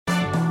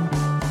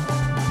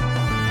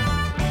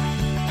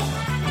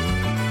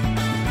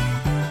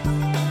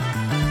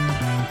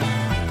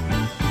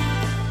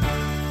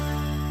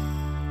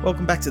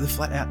Welcome back to the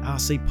Flat Out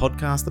RC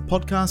podcast, the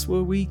podcast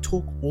where we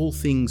talk all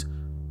things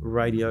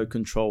radio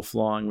control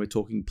flying. We're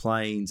talking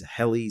planes,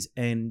 helis,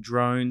 and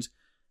drones.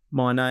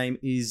 My name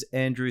is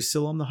Andrew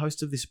Sill. I'm the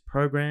host of this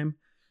program.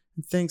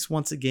 And thanks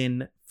once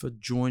again for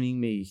joining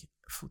me.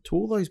 To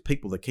all those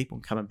people that keep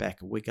on coming back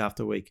week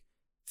after week,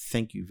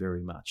 thank you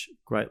very much.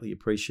 Greatly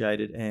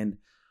appreciated, and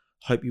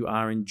hope you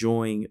are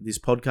enjoying this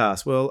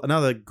podcast. Well,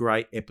 another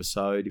great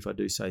episode, if I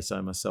do say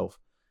so myself.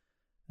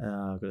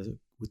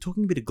 We're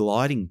talking a bit of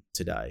gliding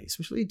today,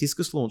 especially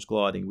discus launch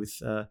gliding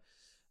with a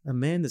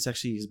man that's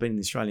actually has been in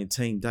the Australian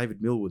team,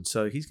 David Millwood.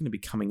 So he's going to be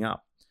coming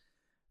up.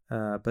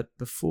 But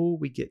before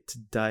we get to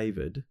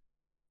David,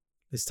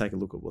 let's take a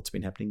look at what's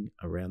been happening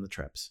around the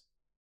traps.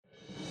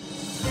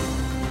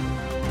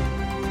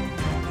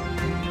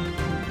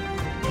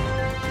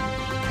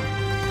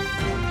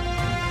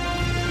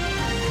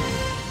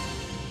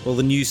 Well,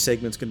 the news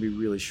segment's going to be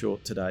really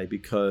short today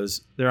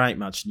because there ain't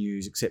much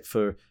news except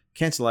for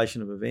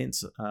cancellation of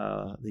events.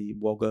 The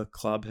Wagga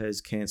Club has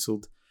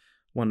cancelled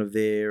one of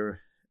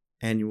their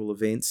annual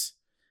events,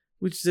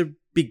 which is a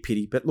big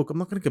pity. But look, I'm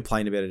not going to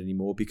complain about it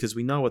anymore because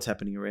we know what's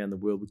happening around the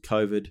world with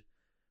COVID.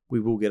 We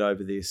will get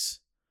over this.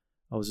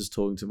 I was just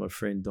talking to my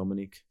friend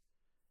Dominic,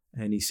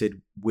 and he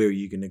said, "Where are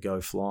you going to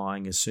go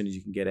flying as soon as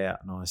you can get out?"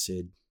 And I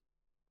said,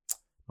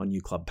 "My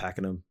new club,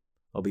 Pakenham.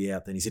 I'll be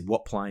out then." He said,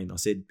 "What plane?" I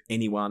said,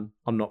 "Anyone.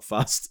 I'm not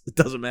fussed. It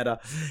doesn't matter.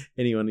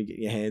 Anyone to get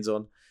your hands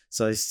on."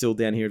 So still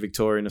down here in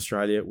Victoria in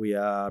Australia, we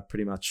are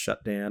pretty much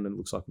shut down, and it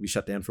looks like we'll be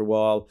shut down for a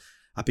while.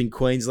 Up in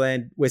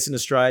Queensland, Western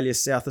Australia,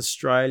 South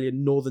Australia,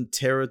 Northern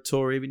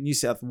Territory, even New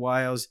South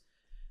Wales,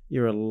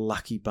 you're a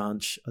lucky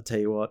bunch. I tell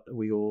you what,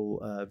 we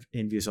all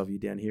envious of you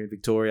down here in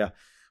Victoria.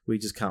 We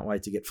just can't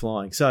wait to get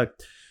flying. So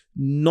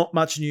not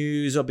much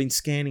news. I've been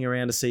scanning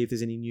around to see if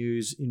there's any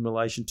news in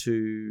relation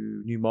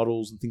to new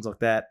models and things like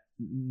that.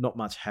 Not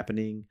much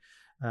happening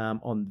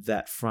on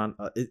that front.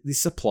 The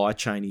supply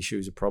chain issue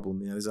is a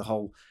problem. There's a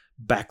whole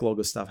backlog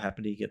of stuff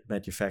happening at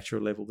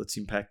manufacturer level that's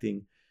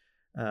impacting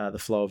the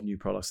flow of new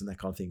products and that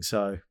kind of thing.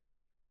 So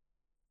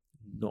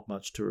not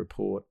much to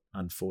report,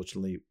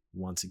 unfortunately,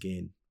 once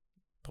again.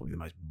 Probably the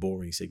most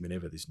boring segment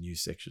ever, this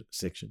news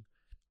section.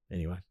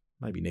 Anyway,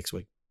 maybe next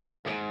week.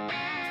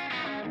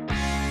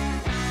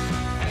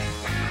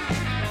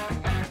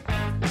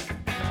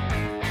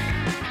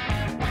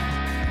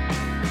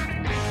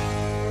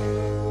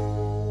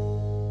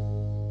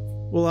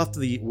 Well, after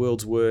the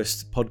world's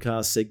worst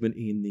podcast segment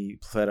in the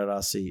Flat Out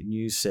RC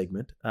news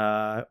segment,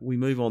 we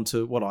move on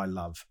to what I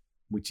love,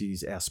 which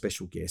is our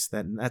special guest.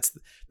 That's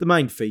the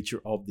main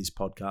feature of this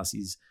podcast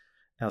is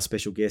our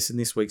special guest. And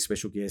this week's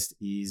special guest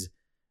is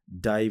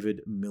David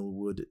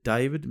Millwood.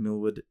 David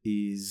Millwood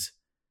is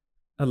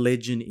a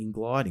legend in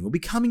gliding, or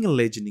becoming a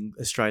legend in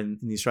the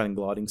Australian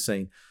gliding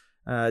scene.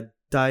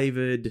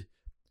 David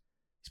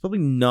is probably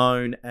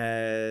known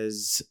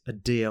as a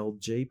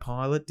DLG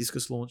pilot,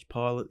 discus launch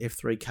pilot,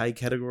 F3K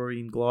category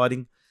in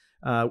gliding.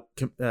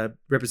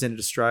 Represented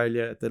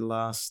Australia at the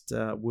last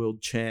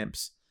World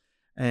Champs.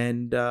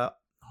 And I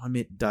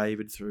met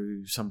David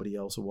through somebody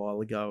else a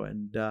while ago,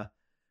 and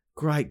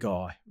great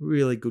guy,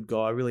 really good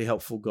guy, really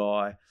helpful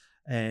guy.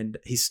 And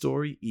his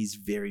story is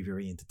very,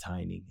 very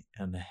entertaining,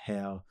 and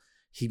how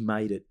he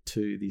made it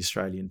to the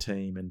Australian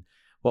team and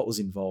what was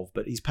involved.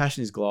 But his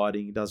passion is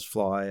gliding. He does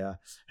fly,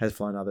 has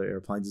flown other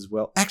airplanes as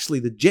well. Actually,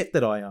 the jet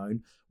that I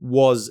own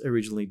was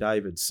originally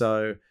David.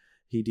 So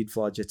he did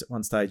fly jets at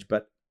one stage,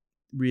 but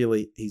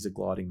really he's a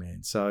gliding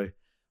man. So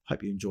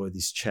hope you enjoy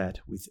this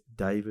chat with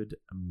David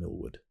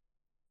Millwood.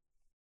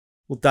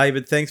 Well,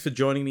 David, thanks for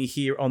joining me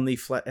here on the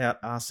Flat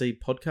Out RC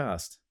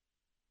podcast.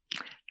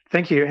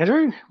 Thank you,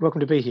 Andrew.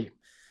 Welcome to be here.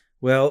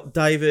 Well,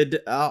 David,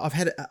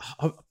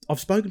 I've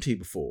spoken to you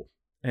before,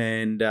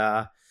 and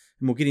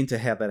we'll get into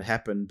how that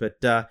happened.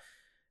 But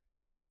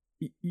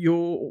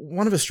you're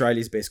one of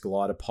Australia's best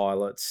glider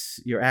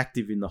pilots. You're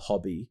active in the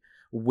hobby.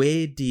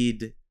 Where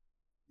did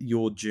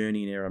your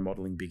journey in aero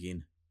modelling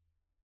begin?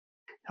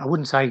 I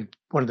wouldn't say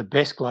one of the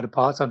best glider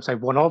pilots. I'd say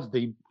one of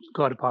the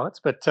glider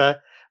pilots. But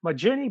my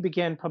journey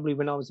began probably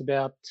when I was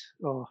about.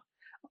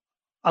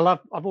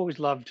 I've always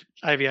loved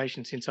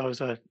aviation since I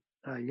was a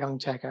young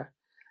tacker,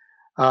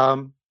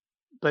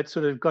 but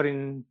sort of got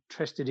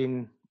interested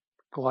in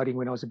gliding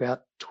when I was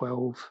about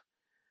 12,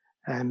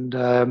 and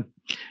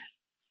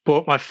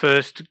bought my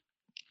first,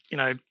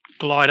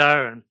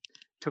 glider and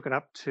took it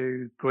up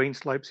to green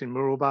slopes in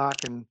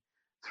Mooroolbark and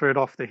threw it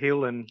off the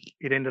hill, and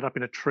it ended up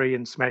in a tree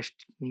and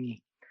smashed. And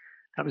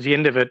that was the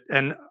end of it.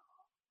 And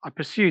I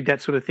pursued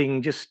that sort of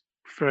thing just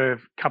for a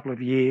couple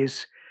of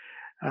years,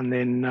 and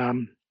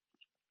then,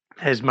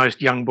 as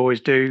most young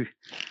boys do,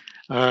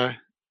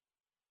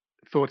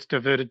 thoughts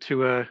diverted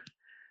to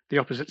the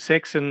opposite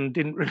sex, and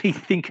didn't really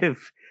think of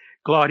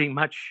gliding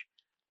much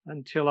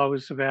until I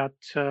was about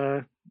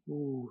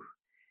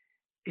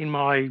in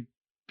my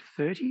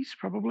 30s,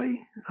 probably.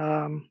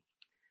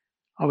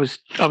 I was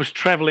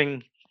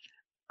traveling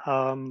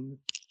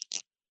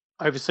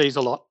overseas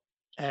a lot,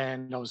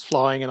 and I was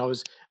flying, and I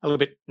was a little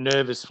bit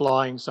nervous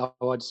flying, so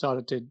I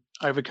decided to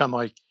overcome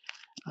my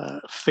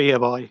fear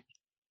by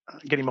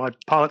getting my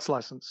pilot's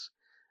license.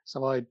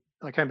 So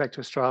I came back to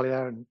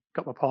Australia and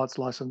got my pilot's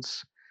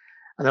license,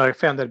 and then I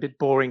found that a bit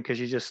boring because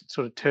you just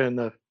sort of turn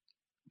the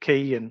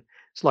key and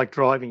it's like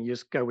driving. You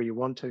just go where you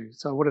want to.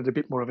 So I wanted a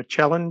bit more of a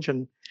challenge,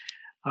 and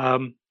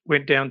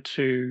went down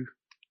to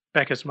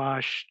Bacchus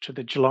Marsh to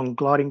the Geelong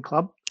Gliding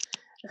Club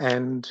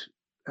and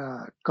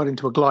got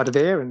into a glider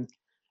there and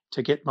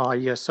to get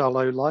my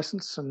solo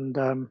license and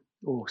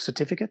or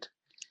certificate,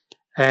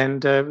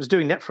 and was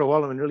doing that for a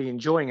while and really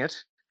enjoying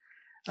it.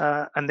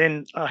 And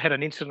then I had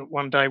an incident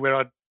one day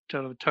where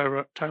the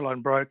tow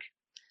line broke,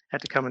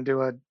 had to come and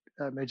do a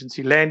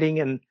emergency landing,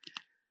 and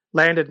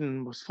landed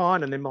and was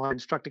fine. And then my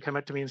instructor came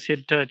up to me and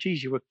said,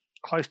 "Geez, you were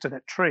close to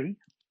that tree,"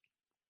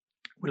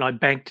 when I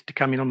banked to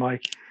come in on my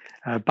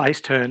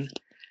base turn.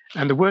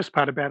 And the worst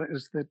part about it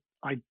is that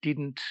I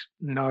didn't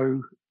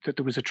know that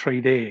there was a tree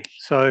there.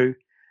 So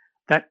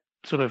that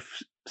sort of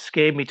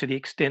scared me to the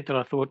extent that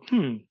I thought,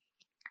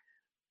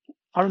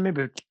 I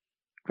remember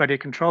radio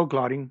control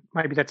gliding.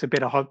 Maybe that's a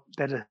better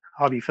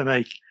hobby for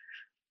me.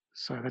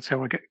 So that's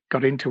how I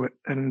got into it.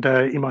 And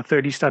in my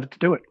 30s, started to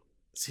do it.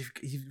 So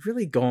you've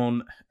really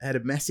had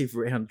a massive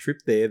round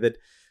trip there that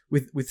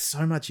with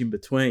so much in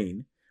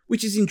between,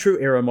 which is in true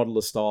aero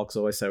modeler style, because I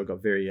always say we've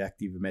got very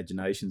active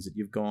imaginations, that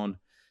you've gone,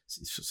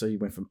 so you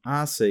went from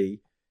RC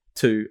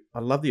to, I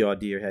love the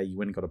idea how you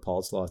went and got a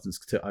pilot's license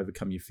to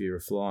overcome your fear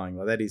of flying.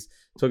 Like that is,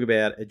 talk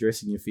about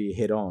addressing your fear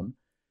head on.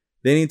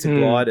 Then into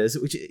gliders,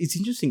 which it's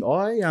interesting.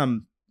 I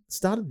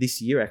started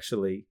this year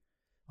actually.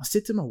 I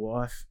said to my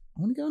wife,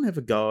 I want to go and have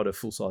a go at a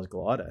full-size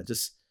glider,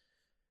 just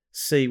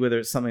see whether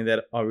it's something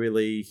that I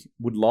really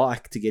would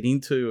like to get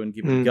into and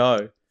give it a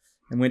go.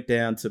 And went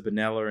down to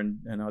Benalla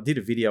and I did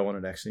a video on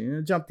it actually. And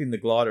I jumped in the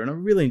glider and I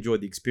really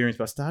enjoyed the experience,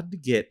 but I started to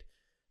get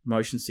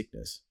motion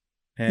sickness.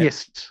 And,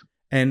 yes.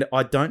 And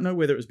I don't know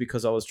whether it was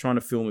because I was trying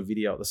to film a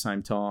video at the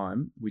same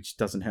time, which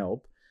doesn't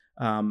help.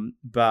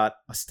 But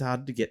I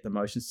started to get the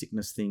motion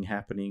sickness thing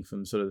happening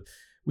from sort of,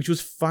 which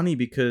was funny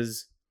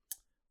because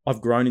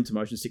I've grown into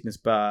motion sickness,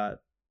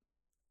 but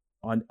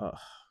I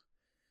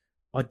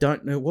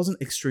don't know. It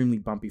wasn't extremely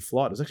bumpy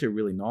flight. It was actually a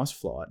really nice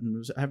flight,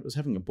 and I was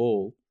having a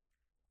ball.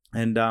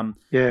 And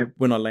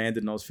when I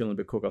landed and I was feeling a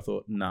bit crook, I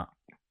thought, nah.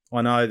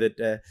 I know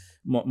that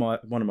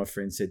one of my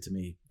friends said to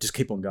me, just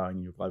keep on going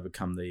and you'll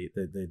overcome the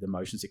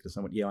motion sickness.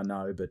 I went, yeah, I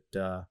know,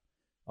 but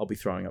I'll be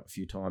throwing up a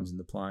few times in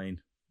the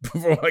plane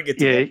before I get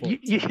to that point.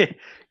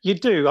 You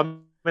do. I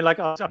mean, like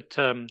I was up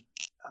at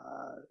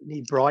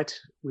near Bright.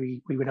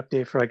 We went up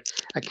there for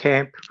a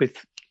camp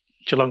with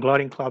Geelong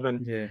Gliding Club,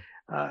 and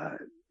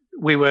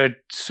we were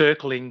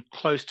circling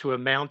close to a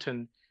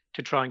mountain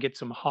to try and get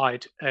some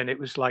height, and it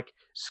was like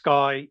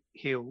sky,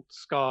 hill,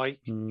 sky,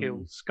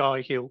 hill,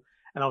 sky, hill.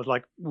 And I was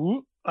like,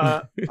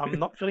 I'm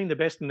not feeling the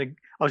best. And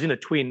I was in a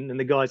twin, and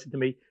the guy said to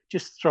me,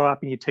 just throw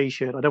up in your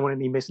T-shirt. I don't want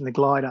any mess in the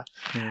glider.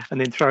 And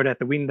then throw it out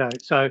the window.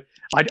 So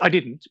I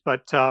didn't,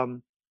 but I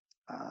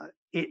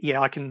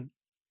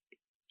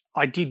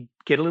did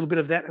get a little bit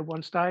of that at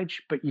one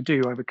stage, but you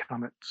do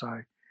overcome it.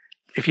 So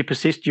if you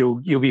persist, you'll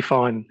be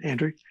fine,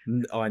 Andrew.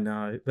 I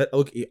know. But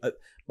look,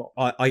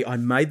 I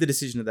made the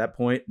decision at that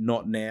point,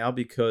 not now,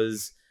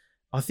 because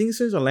I think as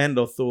soon as I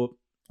landed, I thought,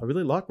 I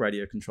really like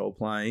radio control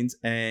planes,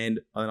 and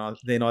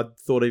then I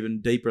thought even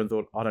deeper and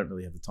thought, I don't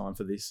really have the time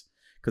for this,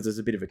 because there's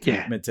a bit of a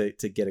commitment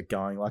to get it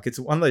going. Like, it's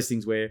one of those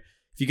things where if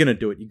you're going to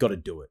do it, you've got to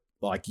do it.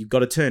 Like, you've got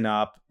to turn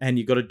up and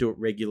you've got to do it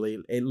regularly,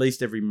 at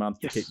least every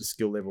month to keep the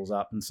skill levels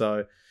up. And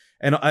so,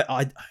 and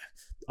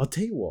I'll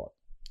tell you what,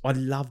 I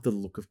love the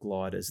look of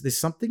gliders. There's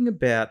something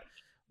about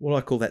what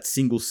I call that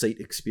single seat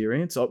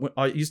experience.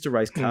 I used to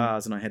race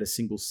cars, and I had a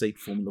single seat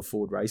Formula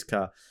Ford race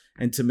car.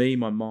 And to me, in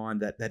my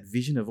mind, that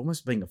vision of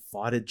almost being a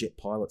fighter jet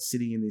pilot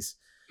sitting in this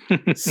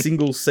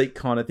single seat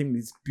kind of thing,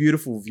 this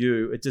beautiful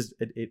view,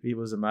 it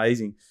was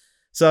amazing.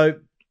 So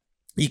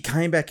you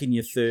came back in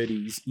your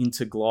 30s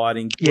into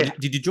gliding. Yeah.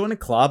 Did you join a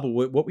club,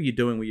 or what were you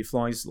doing? Were you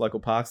flying local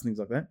parks and things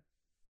like that?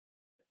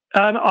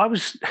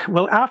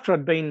 After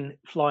I'd been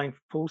flying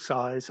full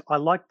size, I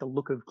liked the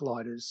look of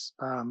gliders.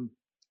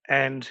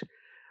 And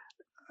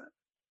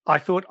I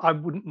thought I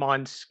wouldn't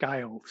mind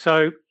scale.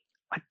 So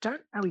I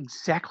don't know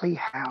exactly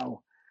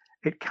how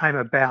it came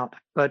about,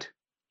 but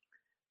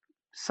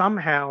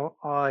somehow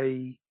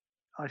I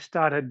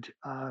started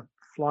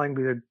flying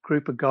with a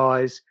group of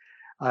guys,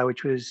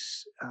 which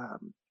was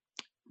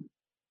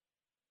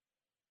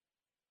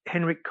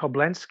Henrik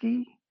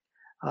Koblansky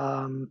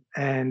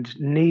and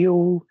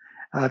Neil,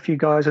 a few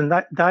guys, and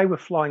they were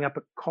flying up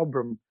at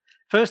Cobram.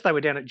 First, they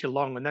were down at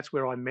Geelong, and that's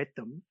where I met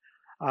them.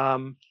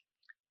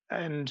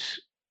 And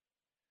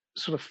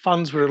sort of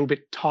funds were a little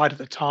bit tight at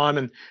the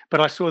time, but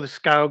I saw the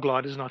scale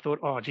gliders and I thought,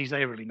 oh, geez,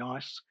 they're really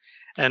nice.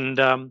 And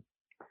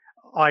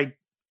I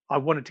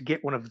wanted to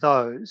get one of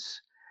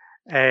those,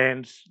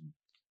 and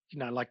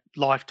like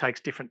life takes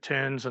different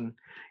turns, and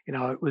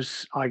I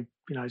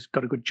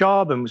got a good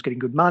job and was getting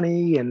good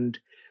money, and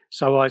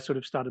so I sort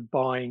of started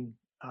buying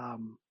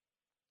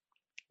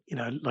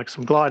like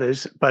some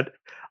gliders. But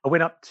I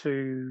went up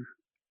to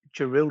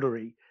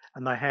Jerilderie,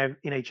 and they have,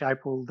 in each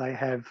April, they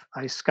have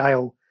a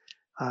scale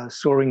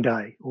soaring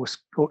day or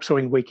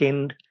soaring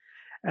weekend,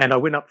 and I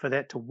went up for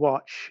that to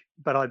watch.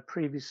 But I'd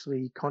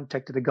previously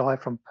contacted a guy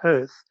from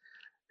Perth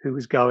who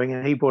was going,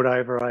 and he brought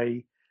over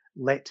a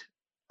Let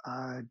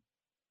uh,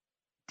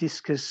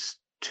 Discus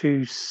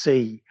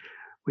 2C,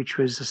 which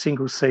was a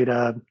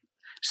single-seater,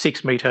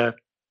 6-meter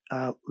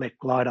Let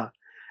glider.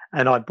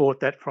 And I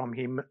bought that from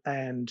him,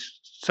 and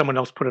someone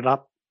else put it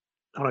up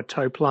on a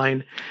tow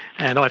plane,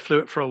 and I flew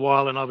it for a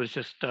while, and I was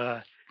just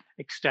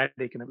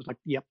ecstatic, and it was like,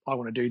 yep, I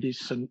want to do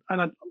this, and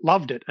I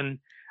loved it, and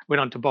went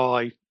on to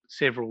buy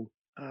several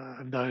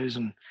of those,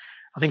 and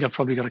I think I've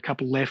probably got a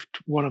couple left.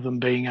 One of them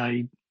being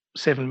a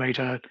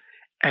 7-meter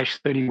Ash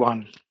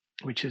 31,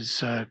 which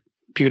is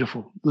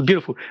beautiful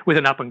with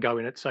an up and go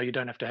in it, so you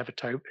don't have to have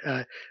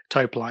a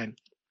tow plane.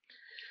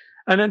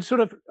 And then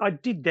sort of I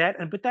did that,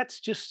 but that's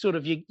just sort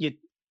of you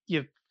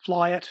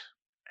fly it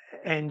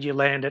and you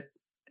land it.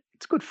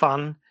 It's good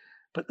fun,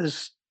 but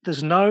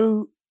there's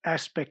no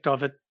aspect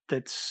of it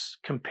that's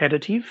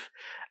competitive.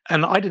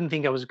 And I didn't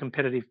think I was a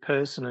competitive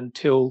person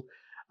until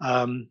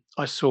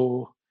I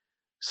saw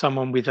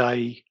someone with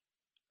a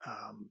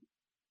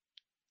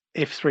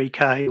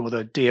F3K or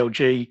the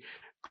DLG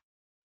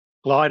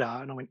glider,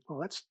 and I went,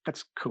 "Oh, that's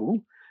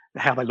cool."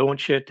 How they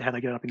launch it, how they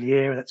get it up in the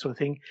air, that sort of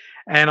thing.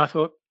 And I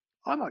thought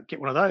I might get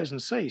one of those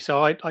and see.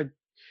 So I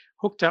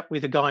hooked up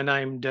with a guy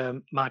named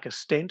Marcus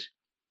Stent,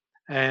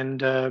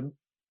 and I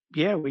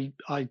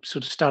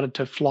sort of started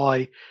to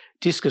fly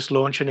discus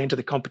launch and enter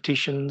the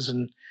competitions,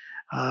 and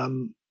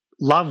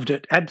loved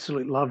it,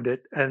 absolutely loved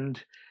it.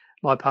 And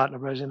my partner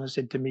Rosanna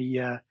said to me,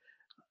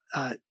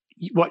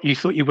 "What, you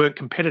thought you weren't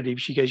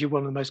competitive?" She goes, "You're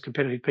one of the most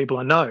competitive people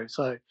I know."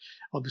 So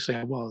obviously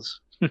I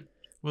was.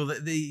 Well,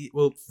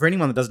 well, for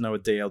anyone that doesn't know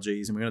what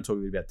DLG is, and we're going to talk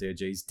a bit about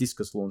DLGs,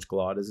 discus launch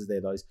gliders.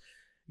 They're those,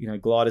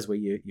 gliders where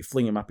you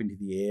fling them up into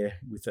the air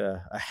with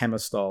a hammer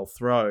style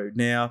throw.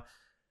 Now,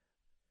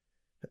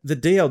 the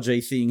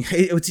DLG thing,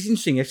 it's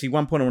interesting actually.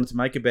 One point I wanted to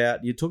make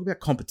about, you talk about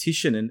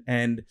competition,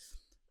 and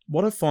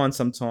what I find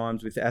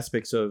sometimes with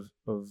aspects of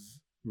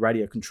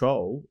radio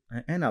control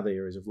and other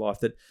areas of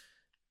life, that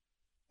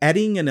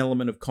adding an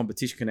element of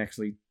competition can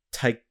actually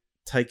take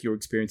your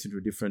experience into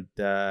a different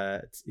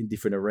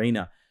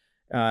arena.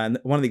 And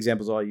one of the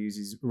examples I use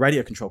is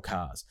radio control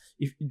cars.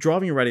 If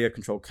driving a radio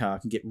control car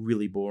can get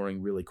really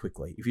boring really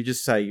quickly. If you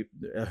just say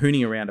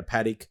hooning around a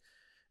paddock,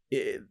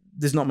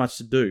 there's not much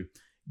to do.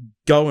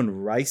 Go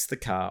and race the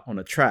car on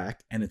a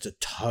track, and it's a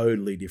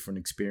totally different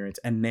experience.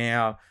 And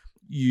now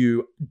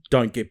you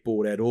don't get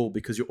bored at all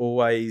because you've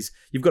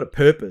got a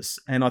purpose.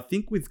 And I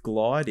think with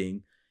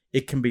gliding,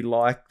 it can be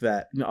like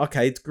that.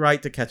 Okay, it's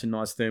great to catch a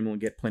nice thermal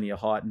and get plenty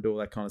of height and do all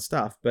that kind of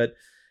stuff. But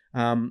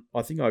I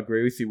think I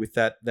agree with you with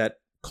that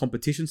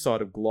competition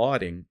side of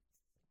gliding.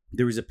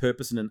 There is a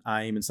purpose and an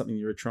aim and something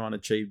you're trying to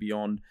achieve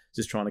beyond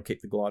just trying to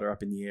keep the glider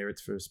up in the air.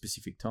 It's for a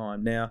specific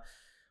time. Now,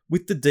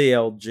 with the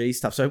DLG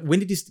stuff, so when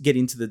did you get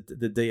into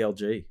the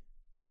DLG?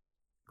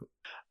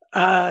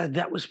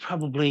 That was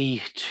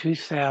probably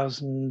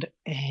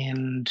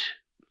 2015,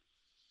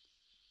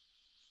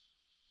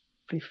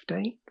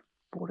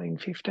 14,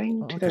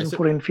 15,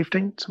 2014,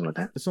 15, something like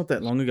that. It's not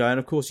that long ago. And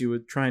of course, you were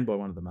trained by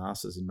one of the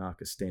masters in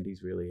Marcus Stent.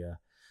 He's really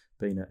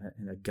been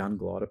a gun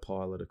glider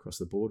pilot across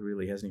the board,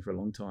 really, hasn't he, for a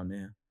long time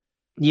now?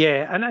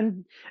 Yeah,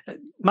 and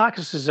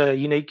Marcus is a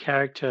unique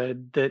character,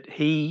 that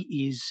he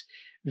is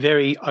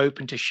very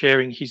open to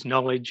sharing his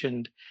knowledge,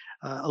 and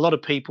a lot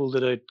of people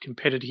that are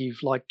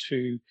competitive like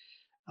to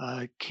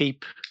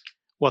keep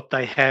what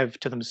they have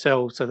to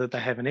themselves so that they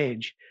have an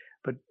edge.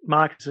 But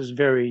Marcus is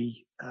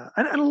very,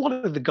 and a lot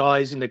of the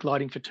guys in the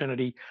gliding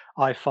fraternity,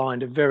 I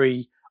find, are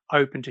very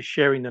open to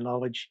sharing the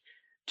knowledge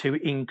to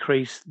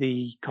increase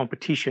the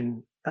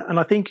competition.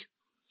 And I think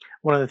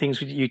one of the things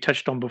you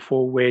touched on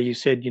before, where you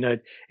said,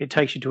 it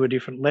takes you to a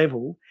different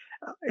level.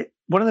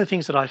 One of the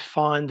things that I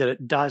find that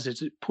it does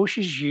is it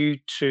pushes you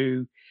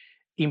to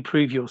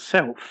improve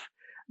yourself,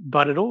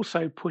 but it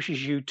also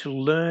pushes you to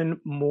learn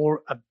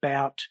more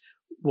about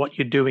what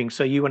you're doing,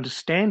 so you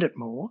understand it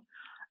more,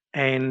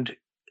 and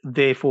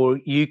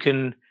therefore you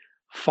can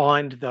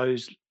find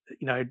those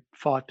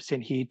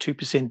 5% here,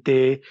 2%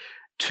 there,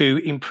 to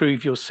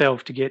improve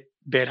yourself, to get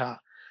better.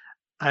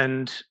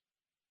 And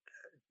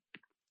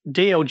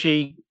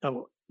DLG,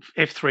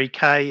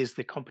 F3K is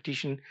the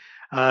competition.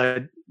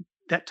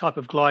 That type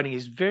of gliding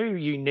is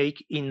very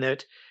unique in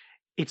that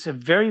it's a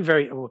very,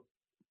 very,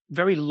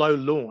 very low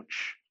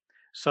launch.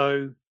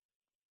 So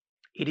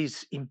it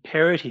is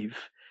imperative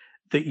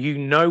that you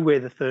know where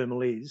the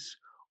thermal is,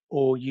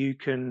 or you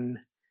can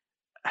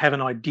have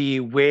an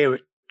idea where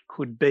it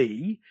could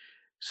be,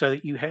 so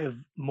that you have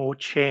more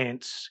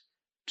chance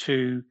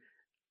to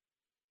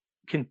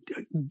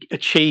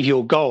achieve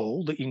your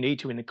goal that you need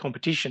to in the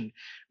competition.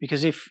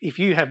 Because if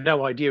you have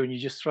no idea and you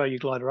just throw your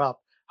glider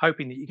up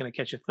hoping that you're going to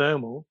catch a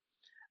thermal,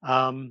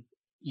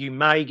 you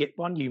may get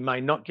one, you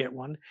may not get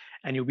one,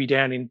 and you'll be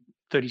down in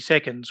 30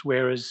 seconds.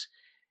 Whereas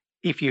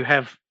if you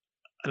have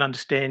an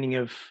understanding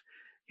of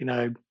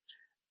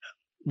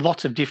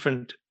lots of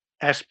different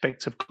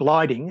aspects of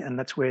gliding, and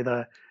that's where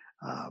the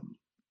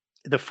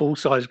the full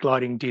size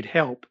gliding did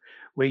help,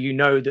 where you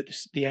know that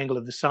the angle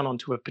of the sun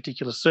onto a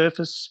particular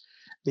surface,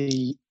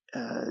 the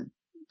uh,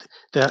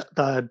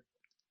 the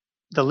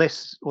the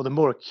less or the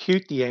more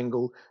acute the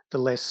angle, the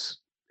less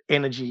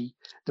energy.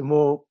 The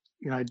more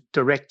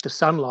direct the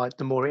sunlight,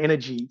 the more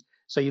energy.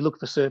 So you look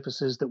for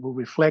surfaces that will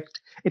reflect.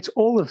 It's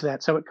all of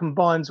that. So it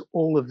combines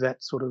all of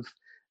that sort of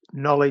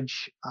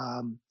knowledge.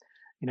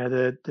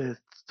 The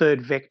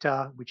third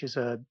vector, which is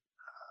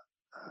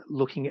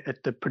looking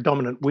at the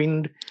predominant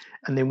wind,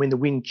 and then when the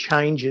wind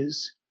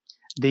changes,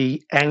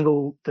 the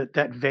angle that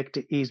that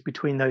vector is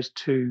between those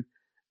two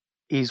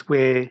is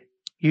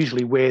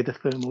usually where the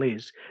thermal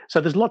is. So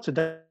there's lots of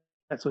that.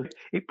 So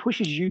it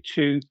pushes you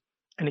to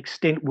an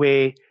extent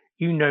where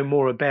you know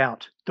more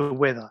about the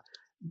weather,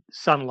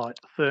 sunlight,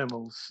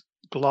 thermals,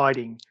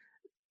 gliding,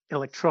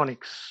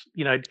 electronics.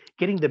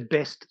 Getting the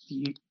best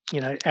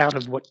out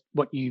of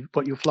what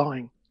you're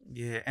flying.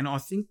 Yeah, and I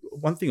think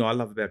one thing I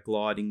love about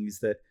gliding is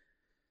that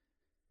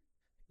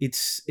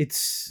it's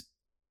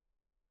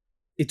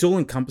all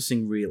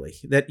encompassing, really.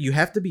 That you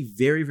have to be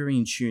very, very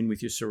in tune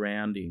with your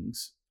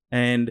surroundings,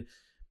 and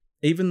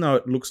even though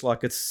it looks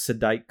like it's a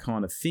sedate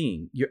kind of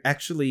thing, your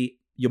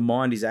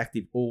mind is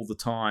active all the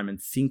time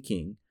and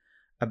thinking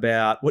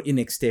about what your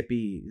next step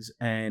is,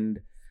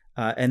 and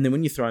then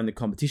when you throw in the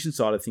competition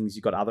side of things,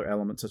 you've got other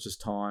elements such as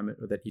time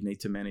that you need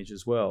to manage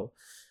as well.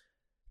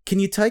 Can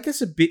you take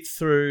us a bit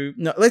through?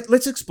 No,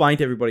 let's explain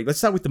to everybody. Let's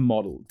start with the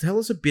model. Tell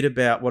us a bit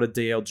about what a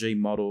DLG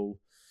model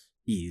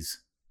is.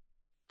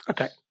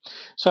 Okay,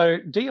 so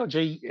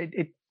DLG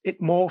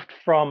it morphed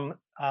from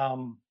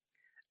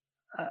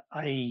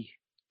a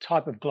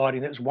type of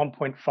gliding that was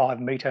 1.5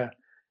 meter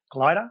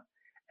glider,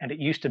 and it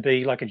used to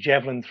be like a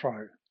javelin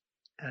throw,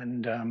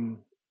 and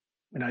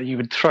you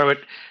would throw it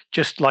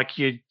just like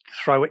you'd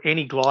throw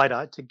any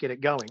glider to get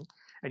it going,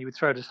 and you would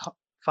throw it as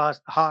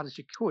hard as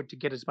you could to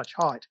get as much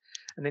height,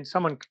 and then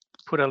someone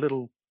put a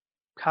little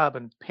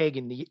carbon peg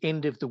in the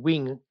end of the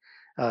wing.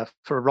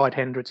 For a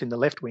right-hander, it's in the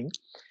left wing,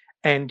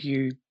 and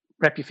you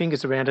wrap your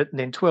fingers around it and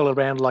then twirl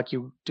around like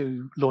you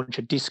do launch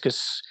a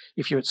discus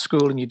if you're at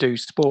school and you do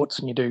sports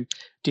and you do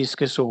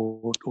discus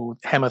or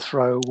hammer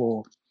throw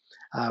or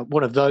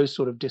one of those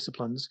sort of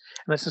disciplines.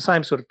 And it's the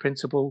same sort of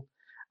principle,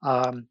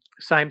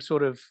 same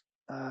sort of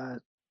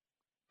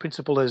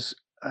principle as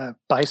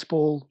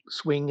baseball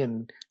swing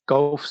and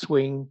golf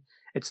swing.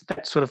 It's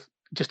that sort of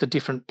just a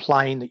different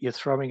plane that you're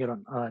throwing it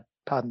on,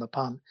 pardon the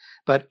pun.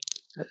 But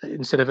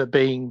instead of it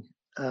being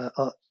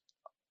a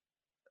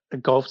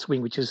golf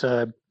swing, which is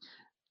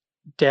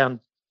down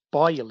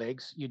by your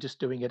legs, you're just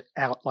doing it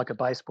out like a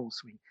baseball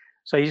swing.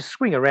 So you just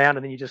swing around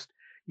and then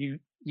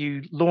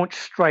you launch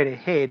straight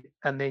ahead,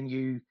 and then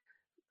you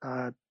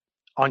on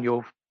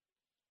your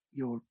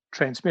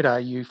transmitter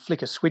you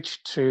flick a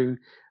switch to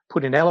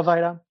put in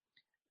elevator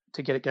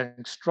to get it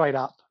going straight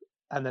up,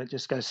 and then it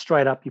just goes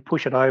straight up. You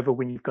push it over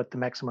when you've got the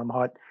maximum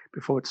height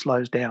before it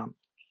slows down.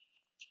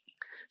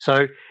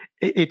 So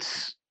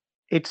it's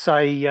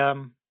a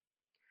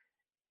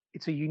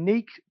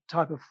unique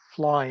type of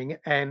flying,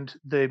 and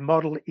the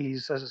model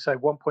is, as I say,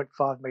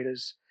 1.5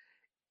 meters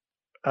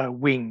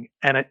wing,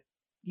 and it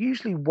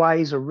usually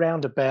weighs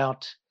around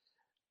about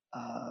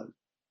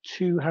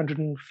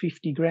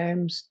 250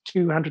 grams,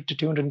 200 to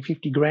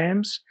 250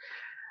 grams.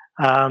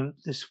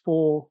 There's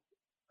 4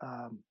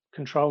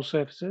 control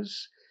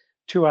surfaces,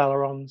 2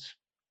 ailerons,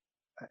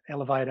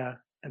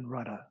 elevator, and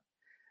rudder.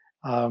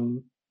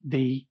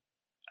 The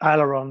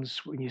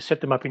ailerons, when you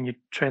set them up in your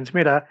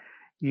transmitter,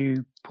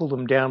 you pull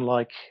them down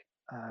like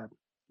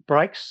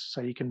brakes,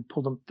 so you can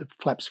pull the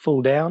flaps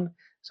full down,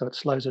 so it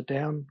slows it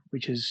down,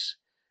 which is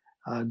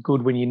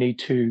good when you need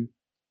to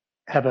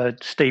have a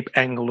steep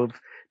angle of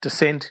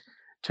descent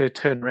to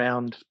turn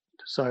around,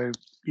 so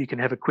you can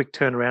have a quick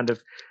turnaround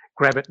of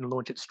grab it and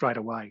launch it straight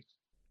away.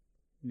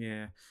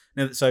 Yeah.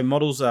 Now, so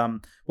models,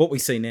 what we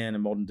see now in the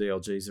modern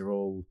DLGs are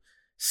all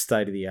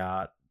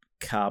state-of-the-art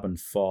carbon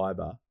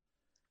fibre,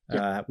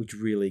 which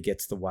really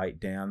gets the weight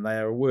down. They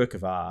are a work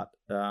of art.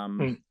 Now,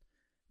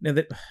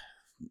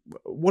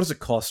 what does it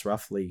cost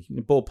roughly?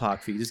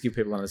 Ballpark figure, just give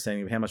people an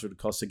understanding of how much it would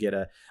cost to get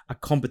a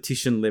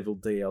competition-level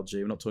DLG.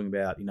 We're not talking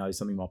about,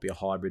 something might be a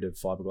hybrid of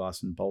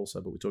fiberglass and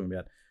balsa, but we're talking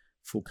about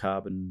full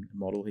carbon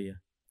model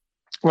here.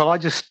 Well, I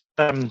just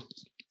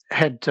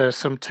had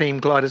some team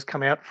gliders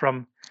come out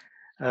from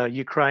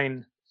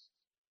Ukraine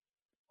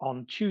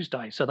on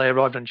Tuesday. So they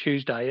arrived on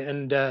Tuesday,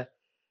 and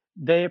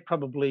they're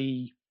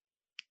probably,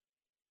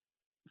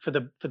 for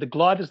the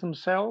gliders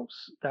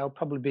themselves, they'll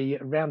probably be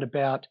around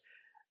about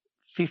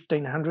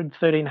 1,500,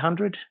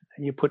 1,300.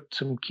 You put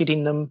some kit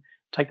in them,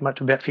 take them up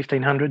to about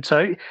 1,500.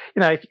 So,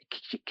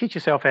 kit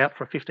yourself out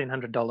for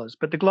 $1,500.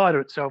 But the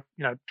glider itself,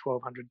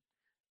 $1,200.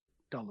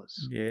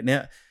 Yeah.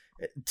 Now,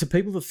 to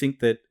people that think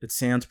that it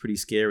sounds pretty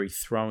scary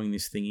throwing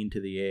this thing into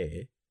the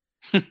air,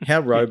 how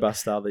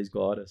robust are these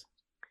gliders?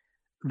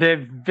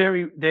 They're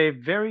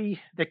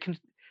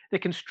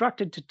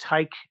constructed to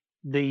take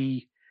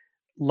the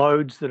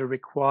loads that are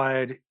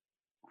required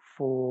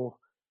for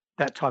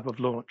that type of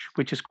launch,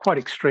 which is quite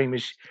extreme.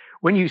 Is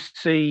when you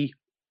see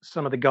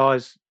some of the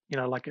guys,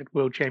 like at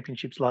World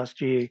Championships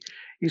last year,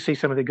 you see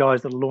some of the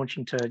guys that are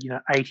launching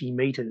to 80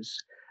 meters.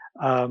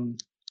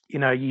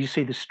 You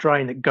see the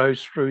strain that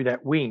goes through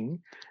that wing.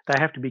 They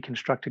have to be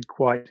constructed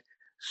quite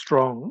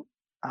strong,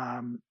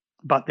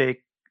 but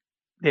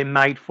they're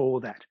made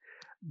for that.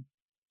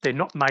 They're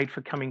not made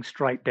for coming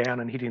straight down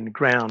and hitting the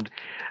ground.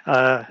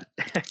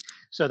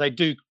 So they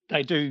do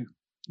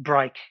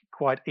break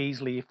quite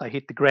easily if they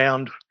hit the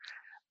ground,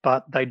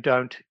 but they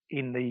don't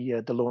in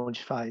the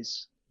launch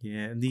phase.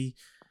 Yeah, and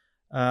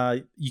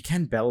you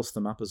can ballast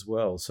them up as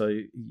well. So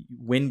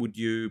when would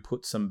you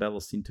put some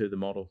ballast into the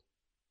model?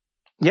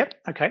 Yep.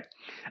 Okay.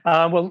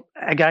 Well,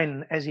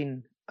 again, as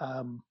in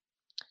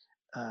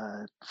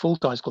full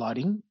size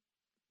gliding,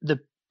 the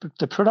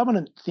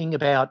predominant thing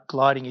about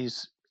gliding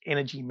is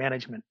energy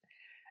management,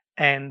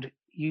 and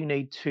you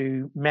need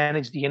to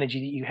manage the energy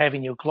that you have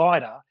in your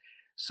glider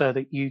so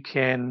that you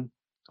can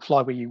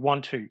fly where you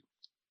want to.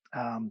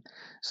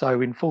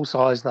 So in full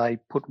size, they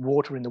put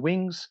water in the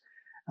wings,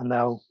 and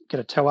they'll get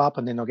a tow up,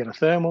 and then they'll get a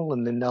thermal,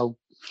 and then they'll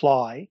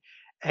fly.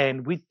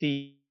 And with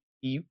the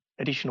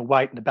additional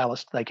weight and the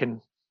ballast, they can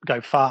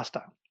go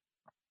faster.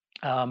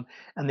 And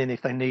then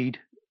if they need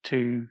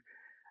to,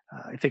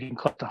 if they can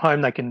close to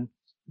home, they can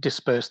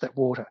disperse that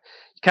water.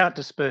 You can't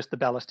disperse the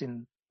ballast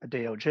in a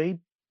DLG,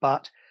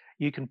 but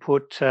you can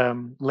put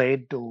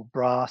lead or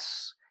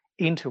brass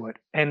into it.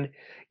 And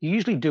you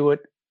usually do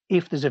it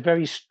if there's a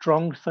very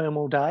strong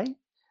thermal day.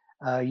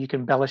 You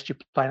can ballast your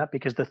plane up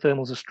because the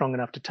thermals are strong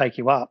enough to take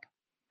you up,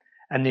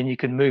 and then you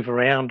can move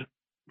around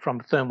from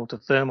thermal to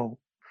thermal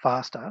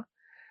faster.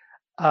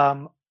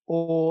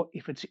 Or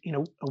if it's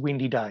a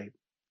windy day,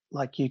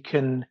 like you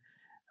can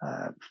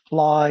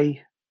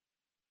fly.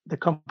 The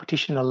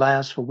competition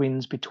allows for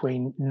winds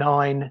between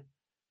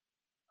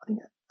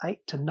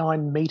 8 to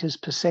 9 meters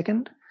per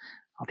second.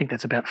 I think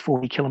that's about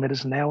 40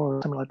 kilometers an hour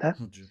or something like that.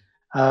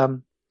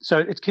 So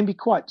it can be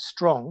quite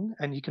strong,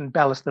 and you can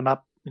ballast them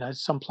up.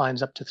 Some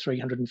planes up to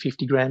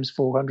 350 grams,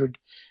 400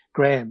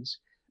 grams,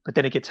 but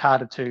then it gets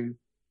harder to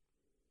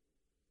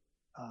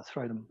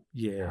throw them.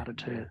 Harder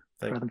to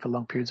throw them for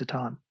long periods of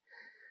time.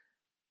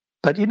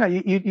 But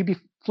you'd be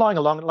flying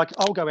along. Like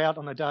I'll go out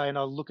on a day and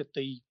I'll look at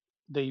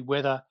the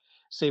weather,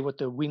 see what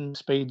the wind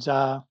speeds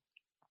are,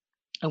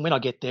 and when I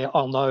get there,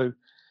 I'll know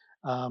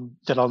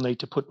that I'll need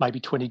to put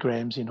maybe 20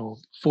 grams in or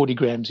 40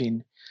 grams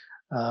in.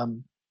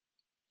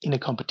 In a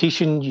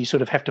competition, you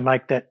sort of have to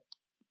make that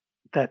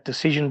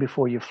decision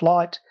before your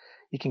flight.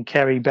 You can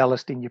carry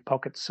ballast in your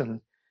pockets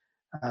and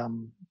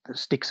the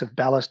sticks of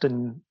ballast,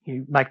 and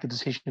you make the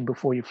decision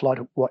before you flight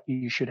what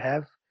you should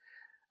have,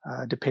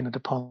 dependent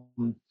upon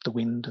the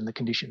wind and the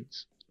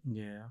conditions.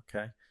 Yeah,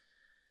 okay.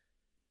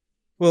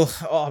 Well,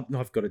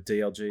 I've got a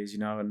DLGs,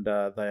 and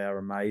they are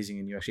amazing.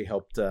 And you actually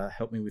helped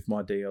me with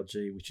my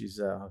DLG, which is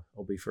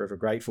I'll be forever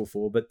grateful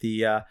for. But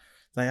they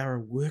are a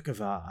work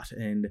of art,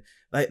 and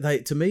they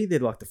to me they're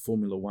like the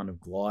Formula One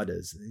of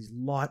gliders. These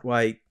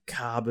lightweight,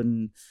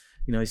 carbon,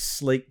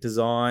 sleek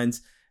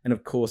designs, and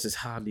of course there's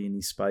hardly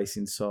any space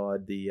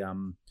inside the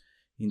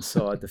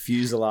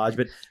fuselage.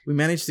 But we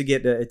managed to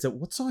get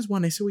what size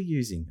 1S are we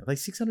using? Are they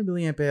 600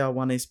 milliamp hour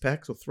 1S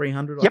packs or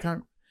 300? Yep. I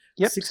can't.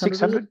 Yep,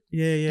 600.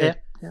 Yeah.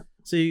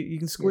 So you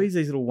can squeeze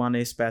these little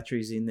 1S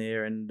batteries in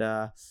there, and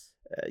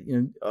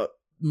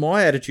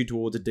my attitude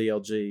towards a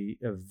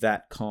DLG of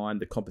that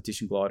kind, the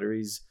competition glider,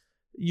 is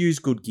use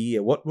good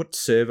gear. What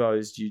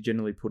servos do you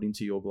generally put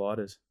into your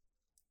gliders?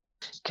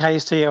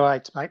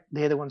 KST-08s, mate.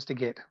 They're the ones to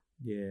get.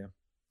 Yeah.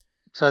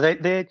 So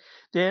they're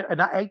an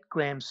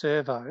 8-gram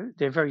servo.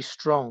 They're very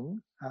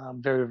strong,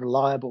 very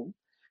reliable,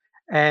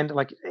 and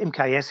like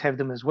MKS have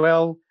them as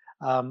well.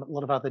 A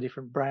lot of other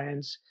different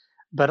brands,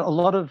 but a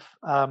lot of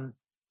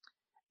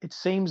it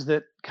seems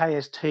that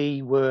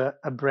KST were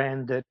a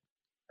brand that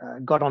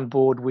got on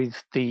board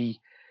with the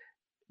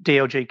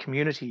DLG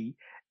community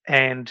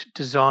and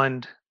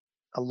designed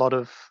a lot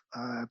of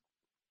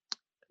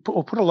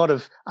put a lot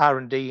of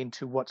R&D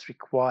into what's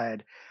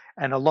required,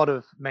 and a lot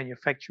of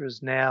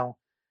manufacturers now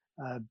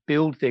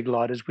build their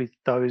gliders with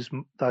those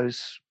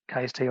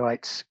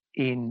KST-08s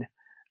in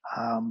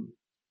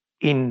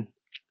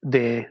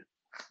their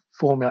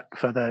format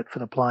for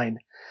the plane.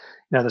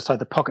 So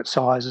the pocket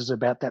size is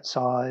about that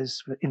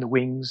size in the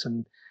wings,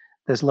 and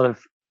there's a lot of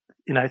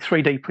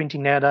 3D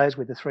printing nowadays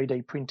with the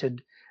 3D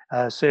printed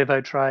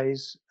servo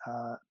trays,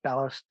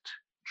 ballast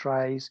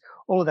trays,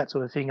 all of that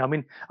sort of thing. I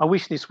mean, I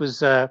wish this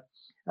was a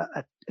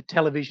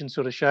television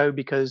sort of show,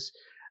 because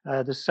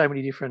there's so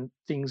many different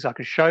things I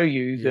could show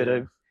you that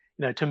are,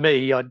 to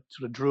me, I'd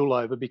sort of drool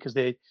over, because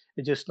they're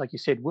just, like you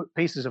said,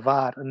 pieces of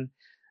art, and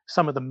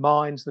some of the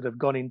minds that have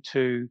gone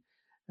into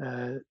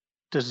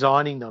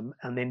designing them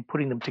and then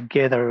putting them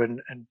together,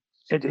 and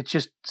it's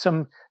just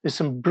there's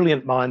some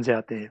brilliant minds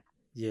out there.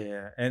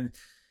 Yeah, and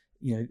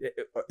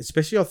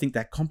especially I think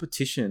that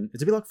competition,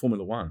 it's a bit like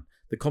Formula One.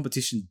 The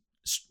competition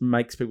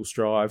makes people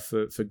strive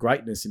for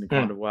greatness in a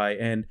kind of way,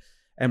 and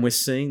we're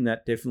seeing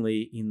that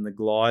definitely in the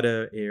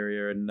glider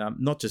area, and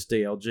not just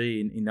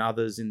DLG, in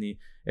others, in the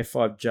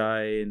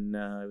F5J and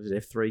was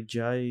it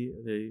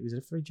F3J? Was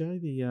it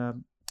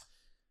F3J?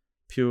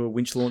 pure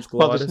winch launch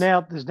Well, gliders?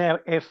 there's now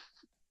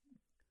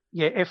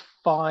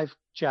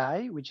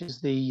F5J, which is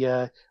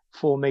the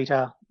 4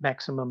 meter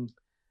maximum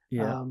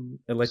Yeah, size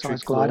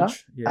electric glider.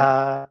 launch.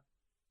 Yeah,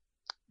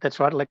 That's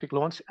right, electric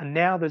launch. And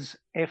now there's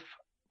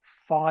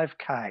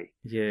F5K,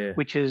 yeah.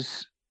 which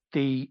is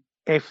the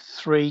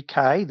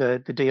F3K,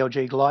 the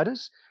DLG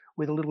gliders,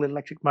 with a little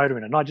electric motor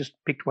in it. And I just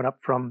picked one up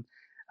from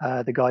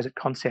the guys at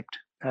Concept,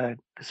 the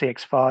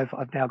CX5.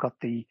 I've now got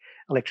the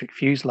electric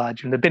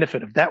fuselage. And the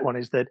benefit of that one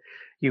is that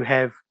you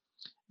have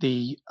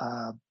the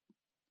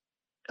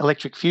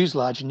electric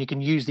fuselage and you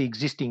can use the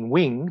existing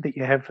wing that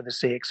you have for the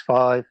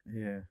CX5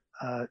 Yeah.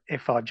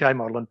 F5J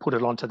model and put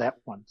it onto that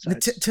one. So Now,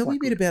 tell me a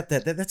bit about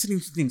that. That's an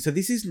interesting thing. So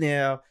this is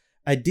now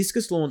a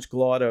discus launch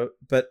glider,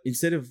 but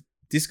instead of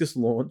discus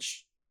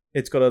launch,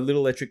 it's got a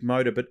little electric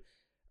motor. But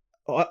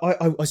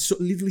I saw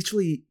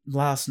literally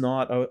last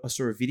night. I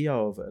saw a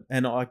video of it,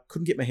 and I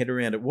couldn't get my head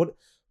around it. What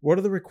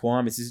are the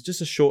requirements? Is it just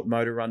a short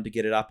motor run to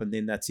get it up, and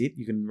then that's it?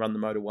 You can run the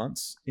motor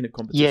once in a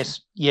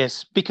competition.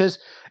 Yes, because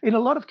in a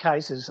lot of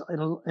cases,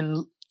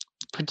 in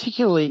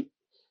predominantly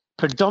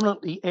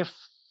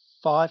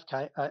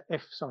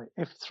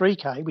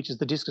F3K, which is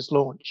the discus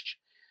launch,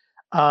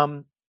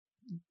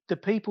 the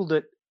people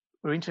that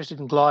were interested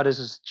in gliders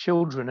as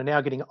children are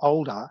now getting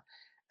older,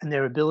 and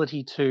their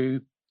ability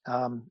to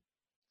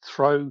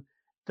throw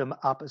them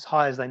up as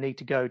high as they need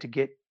to go to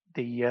get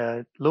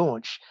the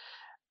launch,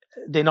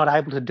 they're not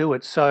able to do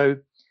it. So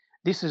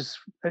this has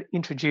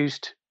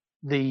introduced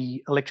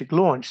the electric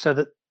launch so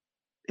that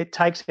it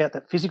takes out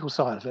that physical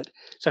side of it,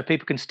 so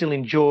people can still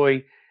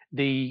enjoy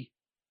the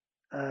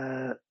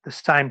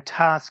same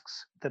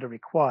tasks that are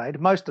required,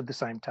 most of the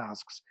same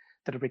tasks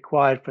that are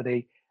required for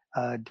the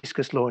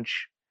discus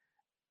launch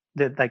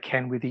that they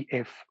can with the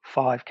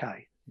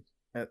F5K.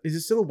 Is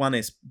it still a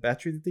 1S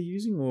battery that they're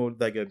using, or do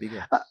they go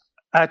bigger?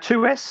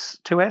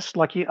 2S.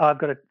 Like I've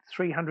got a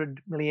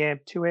 300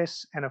 milliamp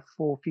 2S and a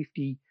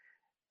 450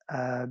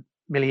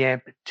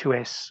 milliamp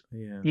 2S.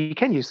 Yeah. You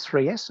can use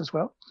 3S as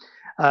well.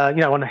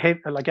 On a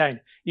again,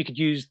 you could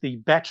use the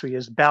battery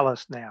as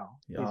ballast now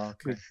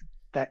with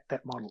that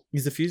model.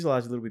 Is the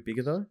fuselage a little bit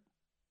bigger though?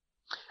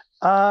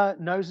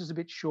 Nose is a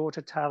bit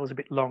shorter, tail is a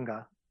bit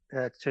longer,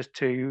 just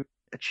to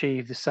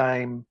achieve the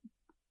same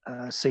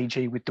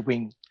CG with the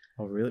wing.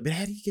 Oh, really? But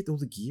how do you get all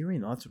the gear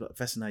in? That's what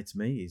fascinates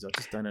me. Is I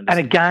just don't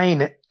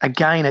understand. And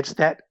again, it's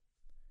that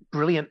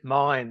brilliant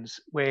minds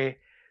where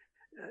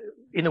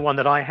in the one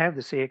that I have,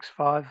 the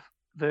CX5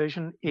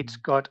 version, it's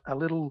got a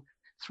little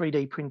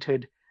 3D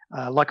printed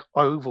like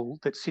oval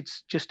that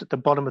sits just at the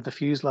bottom of the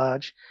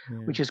fuselage,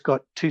 which has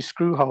got 2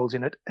 screw holes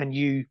in it, and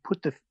you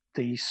put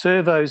the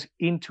servos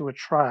into a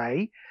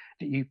tray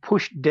that you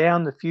push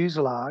down the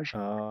fuselage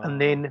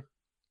and then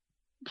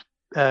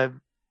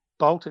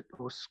bolt it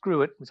or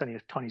screw it, it's only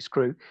a tiny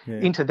screw,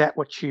 into that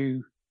what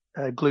you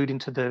glued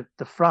into the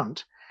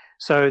front,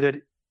 so that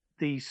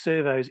the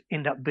servos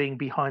end up being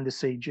behind the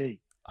CG.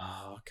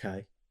 Oh,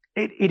 okay.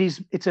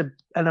 It's an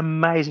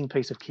amazing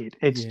piece of kit.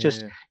 It's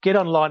just, get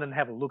online and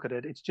have a look at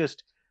it. It's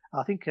just,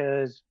 I think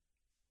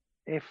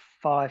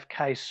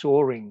F5K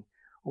soaring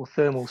or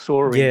thermal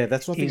soaring. Yeah,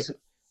 that's what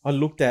I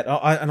looked at.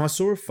 And I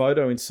saw a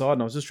photo inside,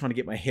 and I was just trying to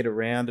get my head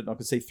around it. And I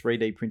could see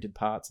 3D printed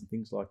parts and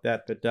things like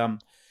that. But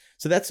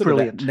so that's sort of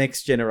that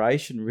next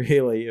generation,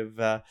 really, of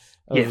that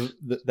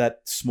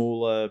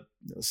smaller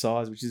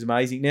size, which is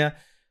amazing. Now,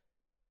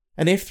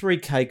 an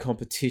F3K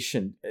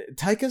competition,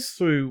 take us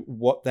through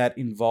what that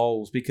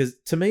involves, because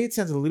to me it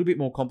sounds a little bit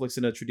more complex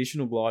than a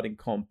traditional gliding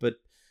comp, but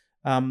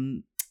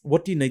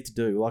what do you need to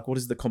do? Like, what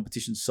does the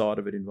competition side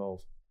of it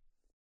involve?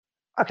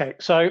 Okay,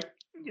 so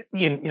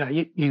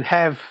you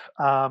have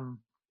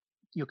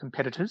your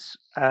competitors.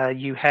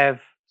 You have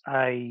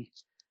a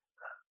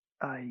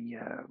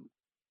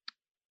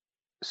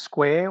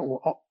square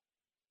or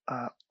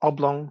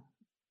oblong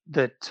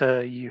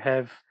that you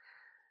have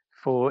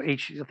for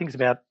each. I think it's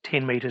about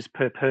 10 meters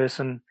per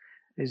person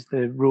is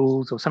the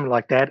rules, or something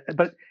like that.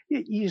 But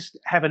you just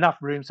have enough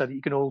room so that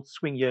you can all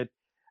swing your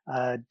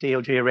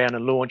DLG around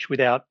and launch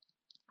without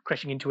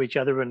crashing into each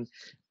other and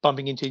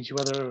bumping into each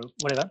other or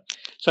whatever.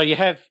 So you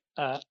have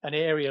an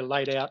area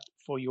laid out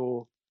for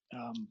your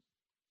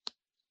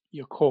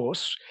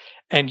course,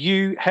 and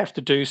you have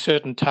to do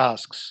certain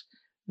tasks.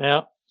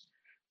 Now,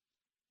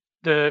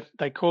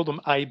 they call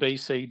them A, B,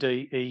 C,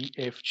 D, E,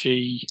 F,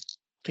 G,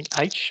 I think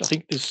H. I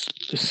think there's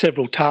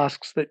several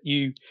tasks that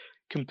you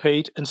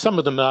compete, and some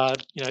of them are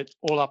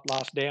all up,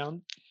 last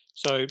down.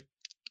 So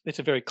it's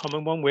a very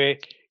common one where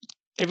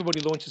everybody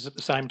launches at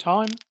the same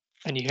time,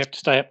 and you have to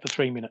stay up for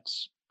 3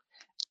 minutes.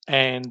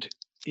 And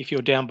if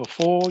you're down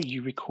before,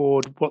 you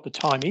record what the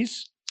time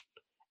is,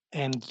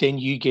 and then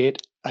you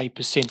get a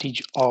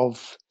percentage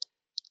of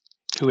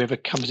whoever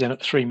comes down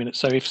at 3 minutes.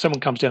 So if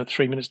someone comes down at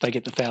 3 minutes, they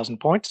get the 1,000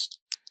 points.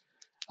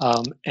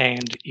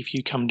 And if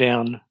you come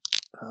down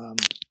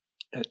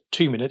at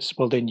 2 minutes,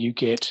 well, then you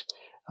get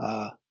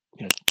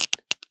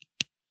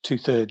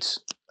 2/3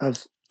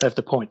 of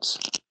the points.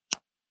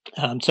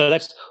 So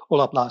that's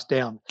all up, last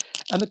down.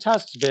 And the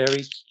tasks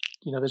vary.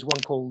 There's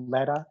one called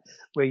ladder,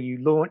 where you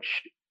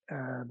launch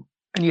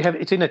and you have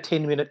it's in a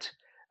 10-minute,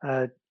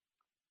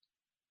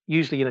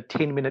 usually in a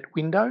 10-minute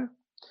window.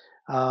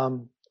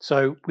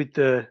 So with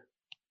the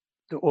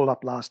all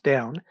up, last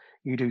down,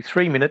 you do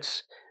 3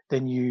 minutes,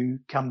 then you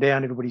come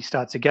down, everybody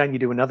starts again, you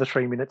do another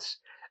 3 minutes,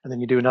 and then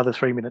you do another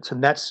 3 minutes,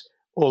 and that's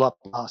all up,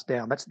 last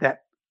down. That's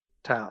that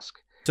task.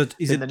 So Then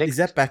the is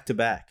that next, back to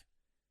back?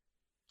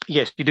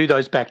 yes, you do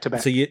those back to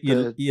So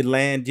back. you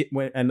land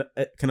and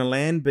can a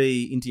land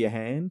be into your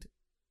hand?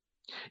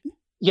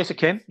 Yes, it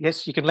can.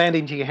 Yes, you can land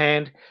into your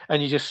hand,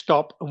 and you just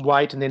stop and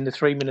wait, and then the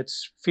 3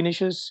 minutes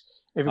finishes.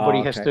 Oh,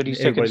 Everybody has okay. 30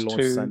 Everybody seconds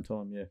launches at the to, same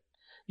time. Yeah.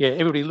 yeah,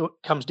 everybody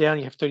comes down.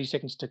 You have 30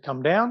 seconds to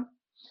come down.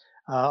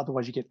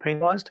 Otherwise, you get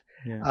penalised.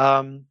 Yeah.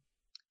 Um,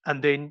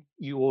 and then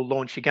you will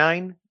launch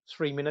again,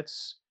 3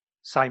 minutes,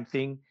 same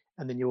thing,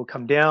 and then you will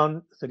come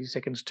down, 30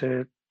 seconds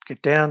to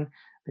get down,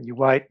 then you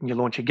wait and you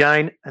launch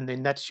again, and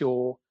then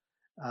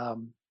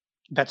um,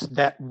 that's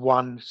that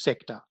one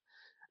sector.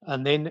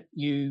 And then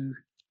you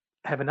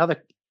have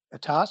another a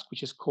task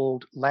which is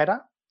called ladder,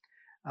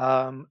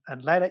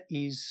 and ladder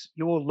is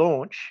your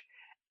launch,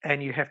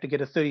 and you have to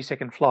get a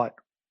 30-second flight.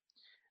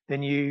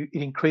 Then it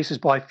increases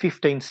by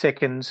 15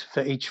 seconds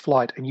for each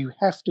flight, and you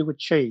have to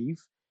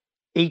achieve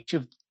each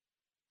of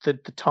the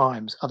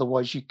times.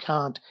 Otherwise, you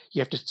can't.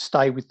 You have to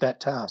stay with that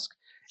task.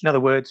 In other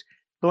words,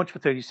 launch for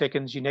 30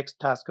 seconds. Your next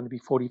task is going to be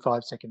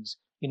 45 seconds.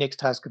 Your next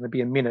task is going to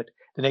be a minute.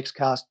 The next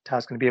task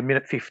is going to be a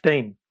minute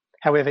 15.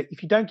 However,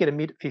 if you don't get a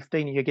minute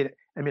 15 and you get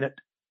a minute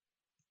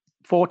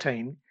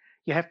 14,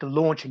 you have to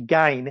launch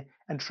again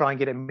and try and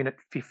get a minute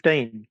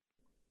 15.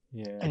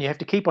 Yeah. And you have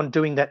to keep on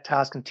doing that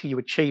task until you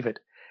achieve it.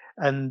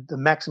 And the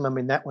maximum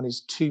in that one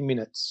is 2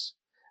 minutes.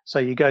 So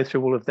you go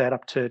through all of that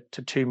up to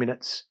 2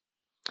 minutes.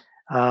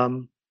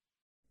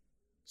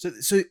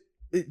 So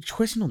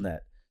question on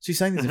that. So you're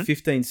saying there's a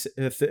 15, say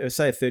a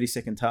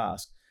 30-second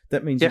task.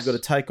 That means Yes. you've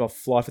got to take off,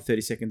 fly for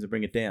 30 seconds, and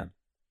bring it down.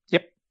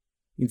 Yep.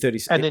 In 30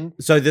 seconds. And then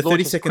so the launch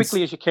 30 as seconds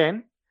quickly as you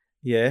can,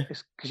 Yeah.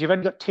 because you've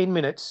only got 10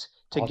 minutes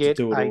to To get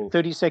do it a all.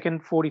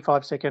 30-second,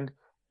 45-second,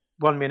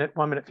 1 minute,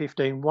 1 minute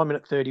 15, 1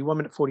 minute 30, 1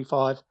 minute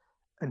 45,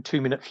 and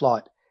 2-minute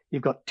flight.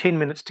 You've got 10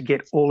 minutes to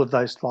get all of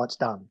those flights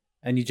done.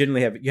 And you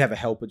generally have a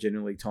helper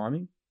generally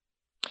timing.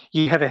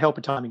 You have a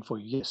helper timing for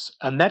you, yes.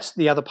 And that's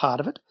the other part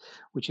of it,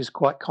 which is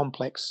quite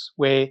complex,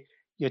 where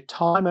your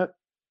timer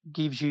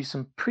gives you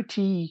some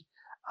pretty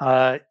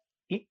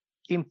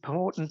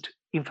important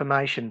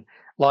information.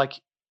 Like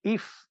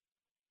if,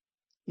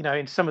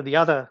 in some of the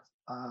other,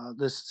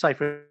 there's, say,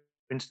 for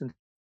instance,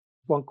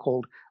 one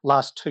called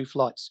last two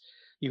flights.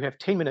 You have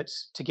 10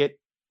 minutes to get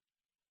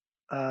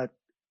a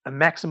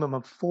maximum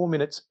of 4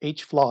 minutes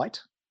each flight,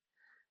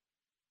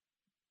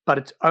 but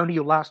it's only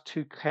your last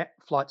two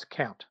flights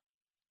count.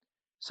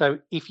 So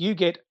if you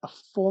get a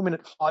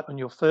 4-minute flight on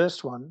your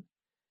first one,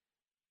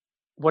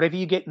 whatever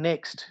you get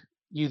next,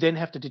 you then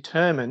have to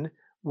determine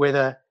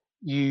whether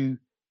you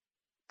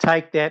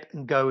take that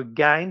and go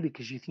again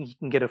because you think you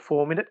can get a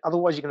 4-minute.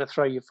 Otherwise, you're going to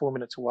throw your 4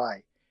 minutes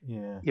away.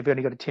 Yeah. You've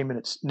only got 10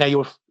 minutes. Now,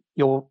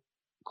 your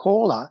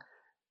caller,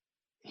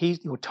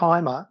 your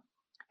timer,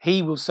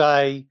 he will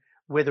say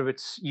whether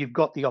you've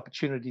got the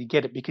opportunity to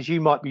get it, because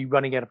you might be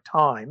running out of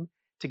time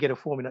to get a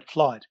 4-minute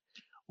flight,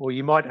 or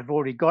you might have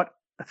already got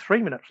a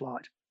 3-minute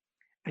flight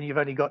and you've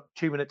only got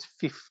 2 minutes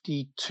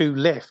 52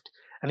 left,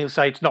 and he'll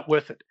say it's not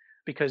worth it,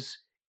 because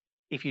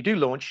if you do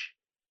launch,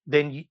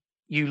 then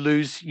you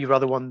lose your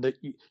other one.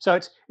 So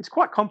it's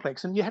quite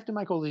complex, and you have to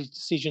make all these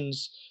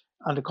decisions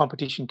under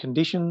competition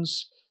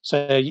conditions.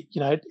 So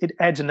it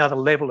adds another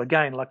level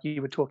again, like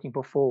you were talking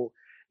before.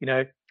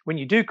 When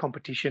you do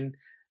competition,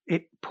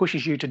 it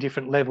pushes you to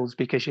different levels,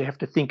 because you have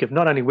to think of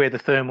not only where the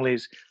thermal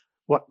is,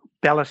 what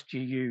ballast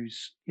you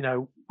use,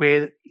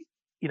 where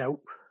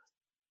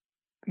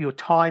your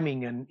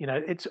timing, and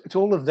it's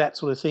all of that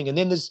sort of thing. And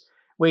then there's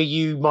where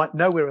you might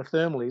know where a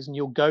thermal is, and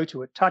you'll go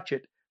to it, touch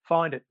it,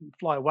 find it, and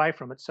fly away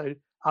from it, so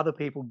other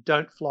people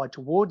don't fly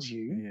towards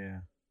you. Yeah.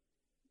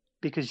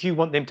 Because you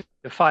want them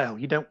to fail.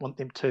 You don't want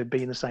them to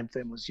be in the same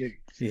thermal as you.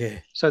 Yeah.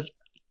 So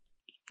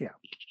yeah.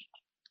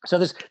 So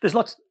there's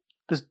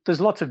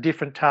lots of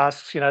different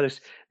tasks.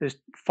 There's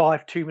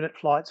 5 2-minute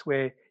flights,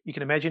 where you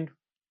can imagine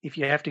if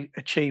you have to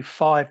achieve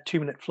 5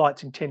 2-minute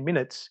flights in 10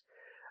 minutes,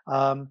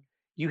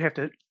 you have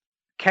to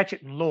catch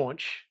it and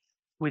launch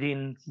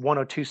within 1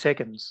 or 2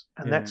 seconds.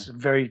 And that's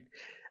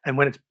and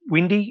when it's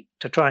windy,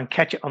 to try and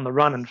catch it on the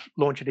run and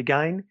launch it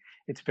again,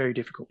 it's very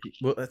difficult.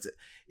 Well,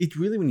 it's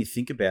really, when you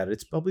think about it,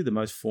 it's probably the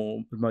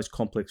most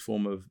complex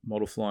form of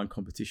model flying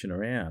competition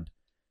around.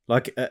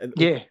 Like,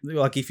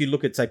 like if you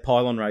look at, say,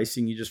 pylon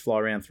racing, you just fly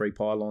around 3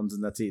 pylons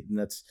and that's it. And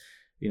that's,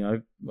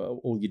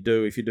 all you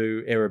do. If you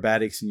do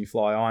aerobatics and you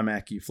fly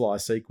IMAC, you fly a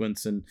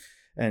sequence, and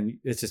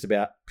it's just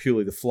about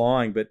purely the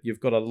flying. But you've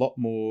got a lot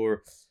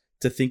more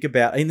to think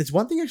about. And there's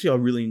one thing actually I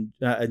really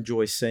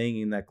enjoy seeing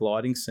in that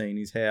gliding scene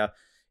is how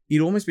it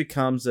almost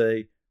becomes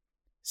a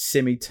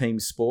semi-team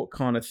sport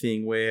kind of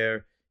thing,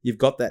 where you've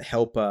got that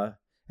helper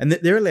and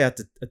they're allowed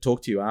to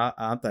talk to you,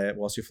 aren't they,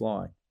 whilst you're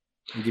flying,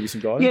 and give you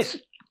some guidance?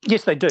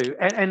 Yes, they do.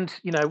 And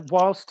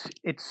whilst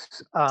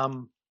it's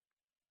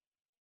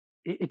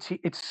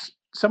it's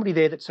somebody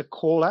there that's a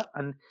caller,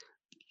 and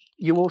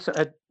you also,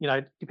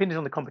 depending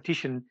on the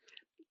competition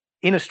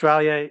in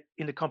Australia,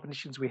 in the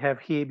competitions we have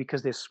here,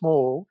 because they're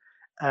small,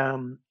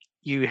 um,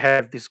 you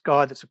have this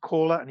guy that's a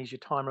caller and he's your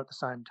timer at the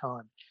same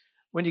time.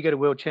 When you go to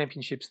World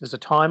Championships, there's a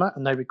timer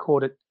and they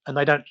record it, and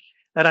they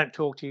don't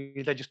talk to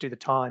you. They just do the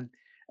time,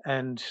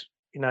 and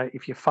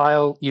if you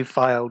fail, you've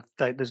failed.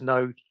 They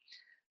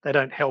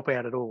don't help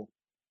out at all,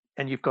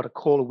 and you've got a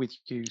caller with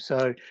you.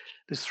 So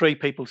there's three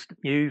people,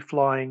 you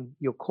flying,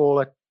 your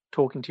caller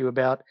talking to you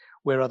about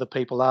where other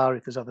people are,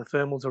 if there's other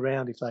thermals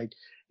around, if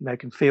they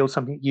can feel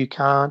something you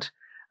can't,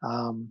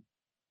 um,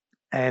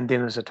 and then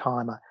there's a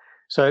timer.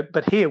 So,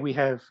 but here we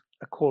have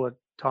a caller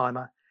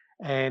timer,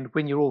 and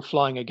when you're all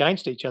flying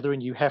against each other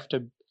and you have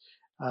to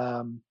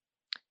um,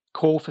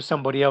 call for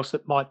somebody else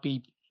that might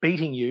be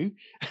beating you,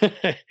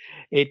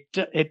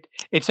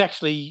 it's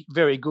actually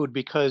very good,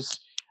 because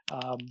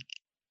um,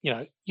 you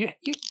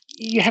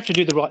have to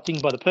do the right thing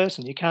by the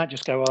person. You can't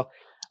just go,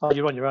 oh,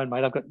 you're on your own,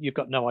 mate. You've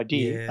got no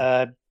idea.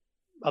 Yeah.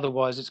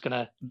 Otherwise,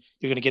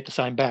 you're gonna get the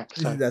same back.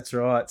 So That's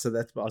right. So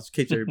it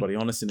keeps everybody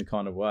honest in a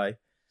kind of way.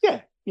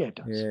 yeah, it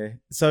does. Yeah.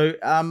 So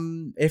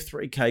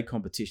F3K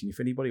competition, if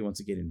anybody wants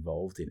to get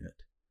involved in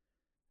it,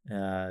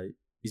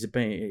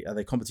 are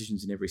there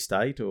competitions in every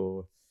state?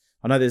 Or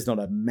I know there's not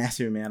a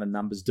massive amount of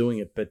numbers doing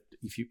it, but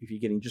if you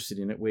get interested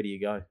in it, where do you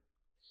go?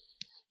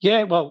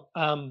 Yeah, well,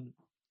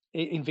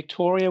 in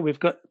Victoria, we've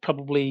got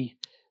probably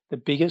the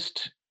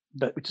biggest,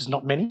 but which is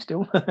not many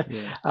still.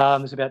 Yeah.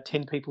 There's about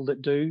 10 people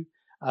that do.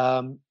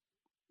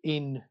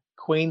 In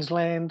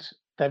Queensland,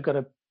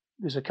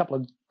 there's a couple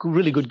of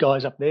really good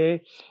guys up there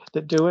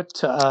that do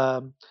it.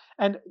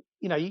 And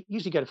you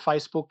usually go to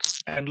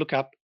Facebook and look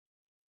up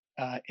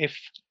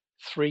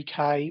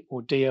F3K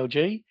or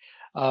DLG.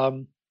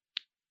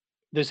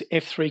 There's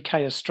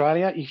F3K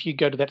Australia. If you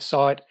go to that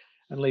site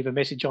and leave a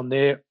message on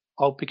there,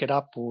 I'll pick it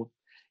up, or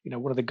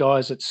one of the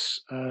guys that's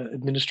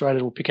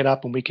administrator will pick it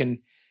up, and we can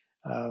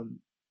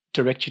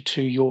direct you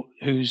to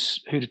who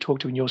to talk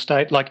to in your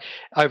state. Like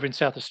over in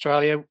South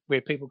Australia,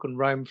 where people can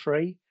roam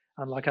free,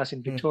 unlike us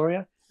in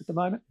Victoria at the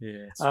moment.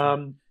 Yeah.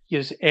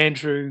 There's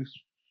Andrew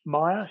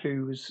Meyer,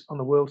 who was on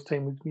the world's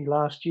team with me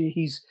last year.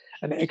 He's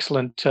an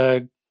excellent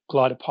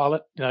glider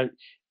pilot. An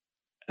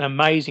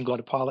amazing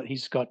glider pilot.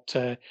 He's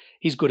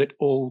good at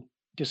all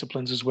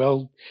disciplines as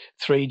well,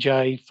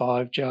 3J,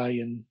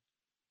 5J, and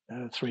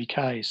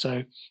 3K.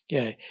 So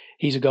yeah,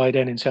 he's a guy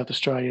down in South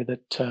Australia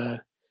that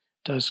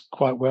does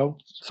quite well.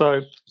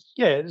 So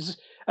yeah,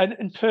 and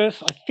in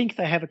Perth, I think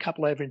they have a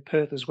couple over in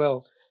Perth as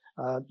well.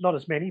 Not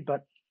as many,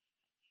 but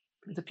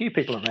there's a few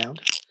people around.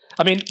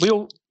 I mean,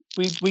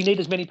 we need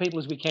as many people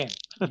as we can.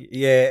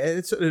 Yeah,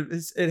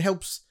 it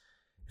helps.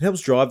 It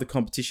helps drive the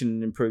competition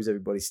and improves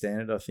everybody's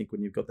standard, I think,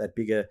 when you've got that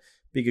bigger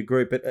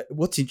group. But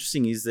what's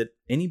interesting is that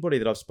anybody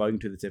that I've spoken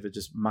to that's ever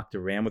just mucked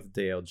around with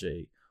the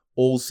DLG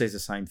all says the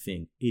same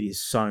thing. It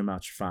is so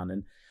much fun.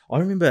 And I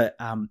remember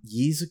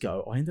years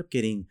ago, I ended up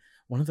getting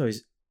one of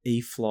those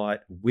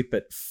E-Flight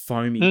Whippet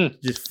foamy,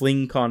 just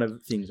fling kind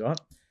of things, right?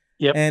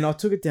 Yep. And I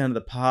took it down to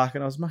the park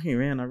and I was mucking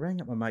around. I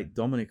rang up my mate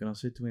Dominic and I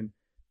said to him,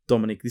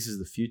 Dominic, this is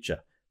the future.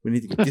 We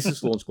need to get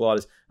distance launch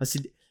gliders. I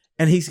said,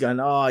 and he's going,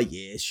 oh,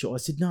 yeah, sure. I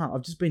said, no,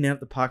 I've just been out at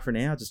the park for an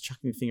hour, just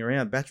chucking the thing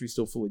around. Battery's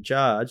still fully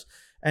charged.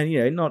 And,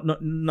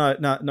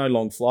 no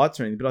long flights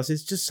or anything. But I said,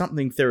 it's just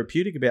something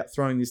therapeutic about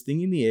throwing this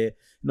thing in the air,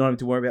 not having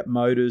to worry about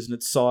motors, and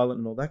it's silent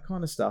and all that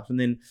kind of stuff. And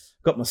then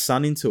got my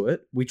son into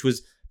it, which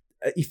was,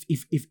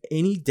 if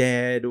any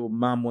dad or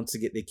mum wants to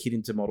get their kid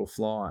into model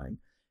flying,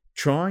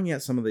 trying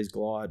out some of these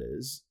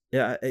gliders,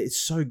 it's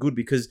so good,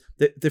 because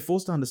they're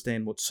forced to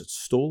understand what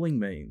stalling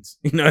means.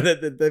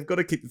 They've got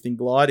to keep the thing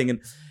gliding,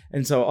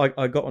 and so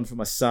I got one for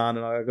my son,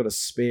 and I got a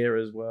spare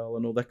as well,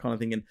 and all that kind of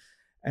thing.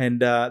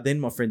 And then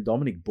my friend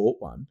Dominic bought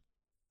one,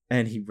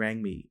 and he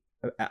rang me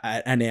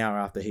an hour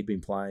after he'd been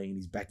playing in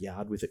his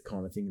backyard with it,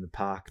 kind of thing, in the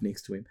park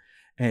next to him,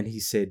 and he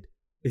said,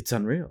 "It's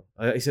unreal."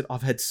 He said,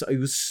 he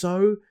was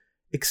so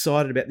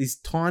excited about this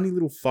tiny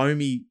little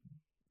foamy,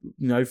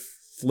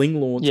 fling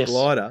launch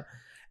glider.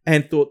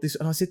 And thought this,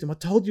 and I said to him, I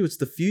told you it's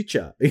the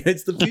future.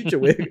 It's the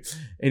future.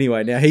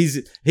 Anyway, now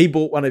he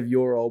bought one of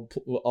your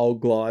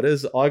old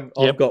gliders.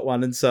 I've got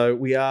one, and so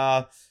we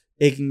are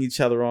egging each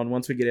other on.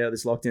 Once we get out of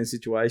this lockdown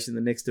situation,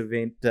 the next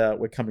event,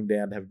 we're coming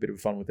down to have a bit of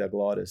fun with our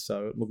gliders.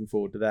 So looking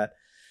forward to that.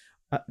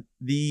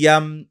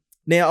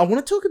 Now I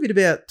want to talk a bit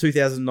about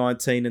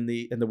 2019 and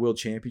the World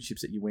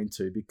Championships that you went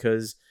to,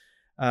 because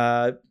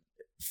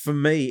for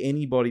me,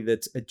 anybody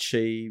that's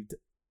achieved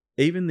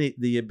even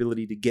the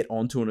ability to get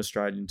onto an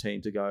Australian team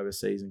to go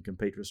overseas and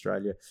compete for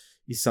Australia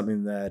is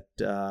something that,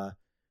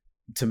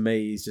 to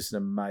me, is just an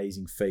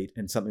amazing feat,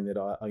 and something that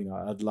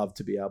I'd love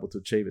to be able to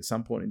achieve at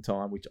some point in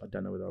time, which I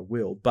don't know whether I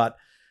will. But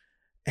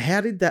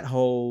how did that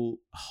whole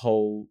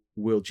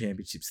World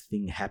Championships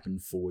thing happen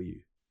for you?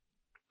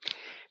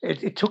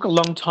 It took a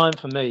long time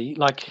for me.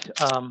 Like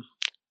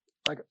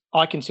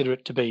I consider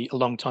it to be a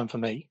long time for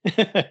me,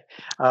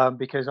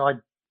 because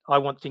I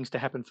want things to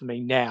happen for me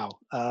now.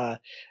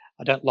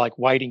 I don't like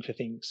waiting for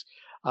things.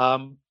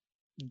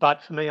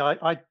 But for me,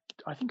 I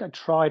think I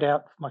tried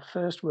out my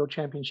first World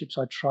Championships.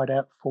 I tried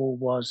out for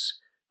was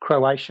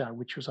Croatia,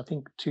 which was I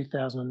think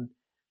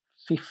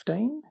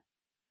 2015,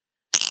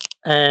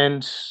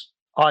 and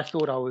I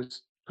thought I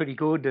was pretty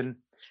good, and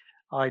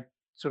I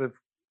sort of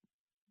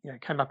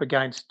came up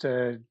against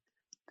the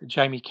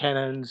Jamie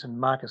Cannons and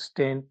Marcus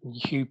Dent and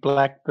Hugh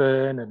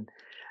Blackburn and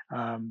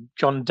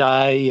John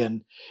Day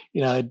and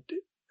you know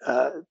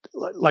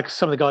like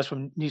some of the guys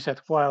from New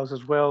South Wales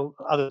as well,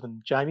 other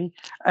than Jamie.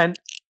 And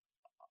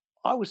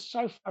I was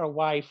so far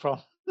away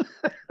from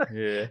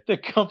Yeah. the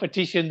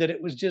competition that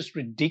it was just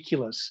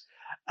ridiculous,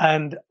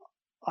 and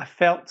I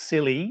felt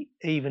silly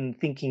even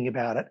thinking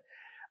about it.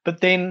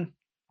 But then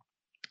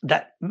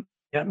that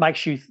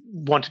makes you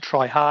want to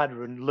try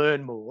harder and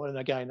learn more. And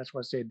again, that's why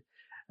I said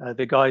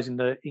the guys in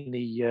the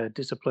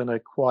discipline are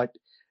quite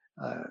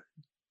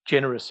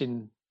generous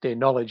in their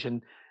knowledge,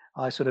 and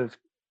I sort of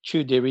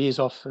chewed their ears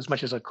off as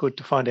much as I could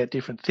to find out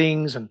different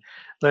things and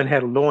learn how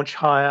to launch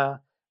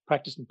higher,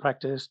 practiced and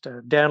practiced.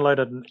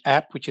 Downloaded an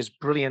app which is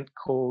brilliant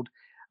called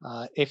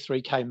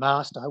F3K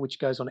Master, which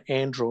goes on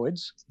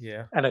Androids,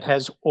 Yeah. and it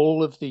has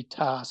all of the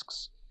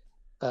tasks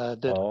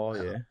that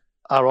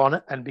are on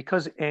it. And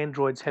because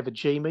Androids have a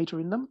G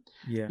meter in them,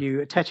 you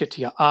attach it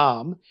to your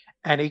arm,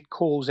 and it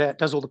calls out,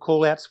 does all the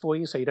call outs for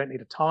you, so you don't need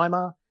a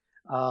timer.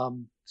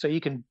 So you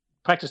can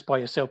practice by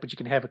yourself, but you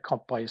can have a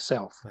comp by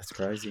yourself. That's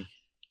crazy.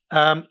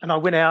 And I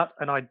went out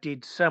and I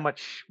did so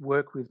much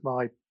work with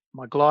my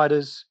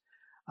gliders.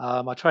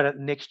 I tried out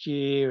next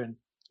year, and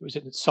it was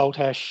at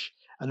Saltash,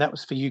 and that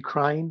was for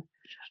Ukraine.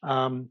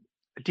 I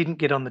didn't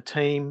get on the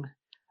team.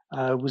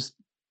 Was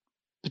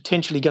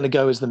potentially going to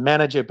go as the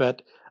manager,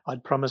 but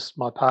I'd promised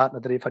my partner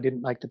that if I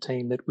didn't make the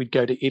team, that we'd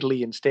go to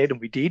Italy instead, and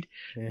we did.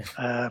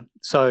 Yeah.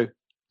 So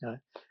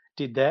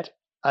did that.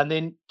 And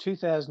then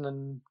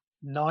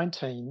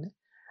 2019,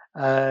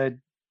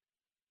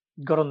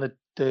 got on the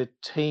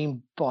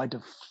team by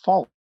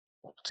default,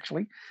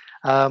 actually.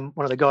 One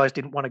of the guys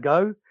didn't want to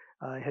go.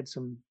 I had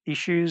some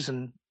issues,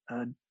 and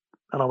I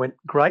went,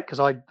 great, because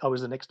I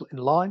was the next in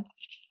line.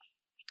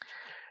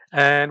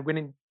 And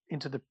went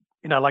into the,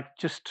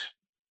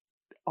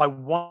 I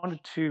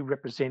wanted to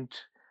represent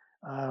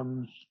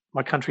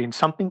my country in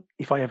something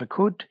if I ever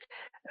could.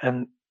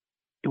 And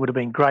it would have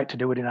been great to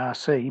do it in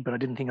RC, but I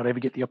didn't think I'd ever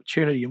get the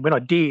opportunity. And when I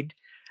did,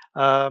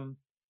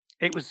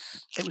 it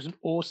was an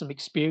awesome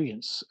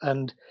experience.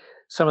 And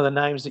some of the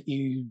names that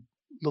you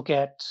look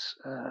at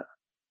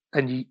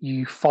and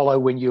you follow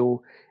when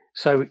you're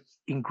so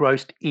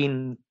engrossed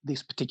in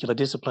this particular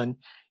discipline,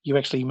 you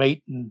actually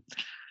meet. And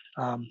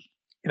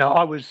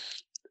I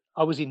was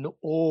in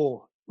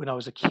awe when I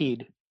was a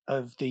kid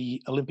of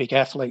the Olympic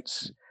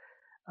athletes,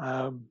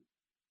 and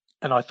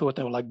I thought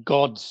they were like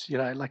gods.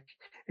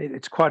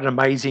 It's quite an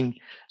amazing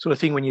sort of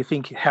thing when you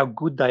think how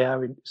good they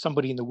are in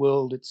somebody in the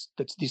world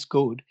that's this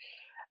good.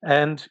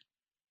 And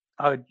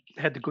I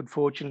had the good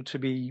fortune to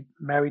be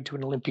married to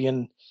an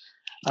Olympian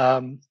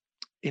in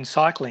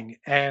cycling,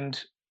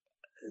 and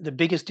the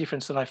biggest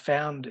difference that I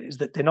found is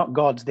that they're not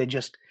gods; they're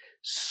just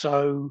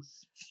so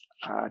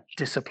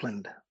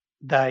disciplined.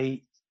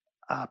 They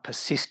are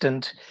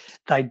persistent.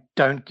 They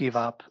don't give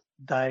up.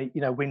 They,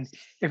 when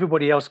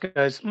everybody else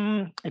goes,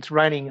 it's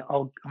raining,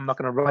 I'm not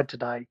going to ride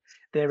today,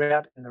 they're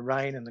out in the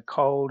rain and the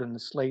cold and the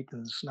sleet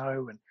and the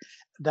snow, and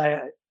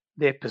they're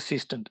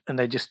persistent, and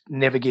they just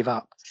never give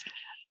up.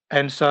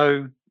 And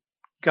so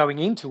going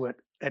into it,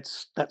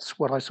 that's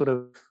what I sort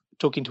of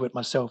took into it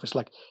myself. It's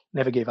like,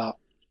 never give up.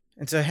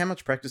 And so how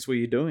much practice were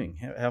you doing?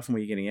 How often were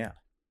you getting out?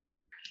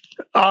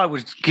 I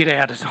would get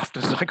out as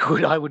often as I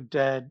could. I would.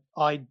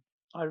 I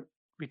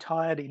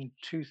retired in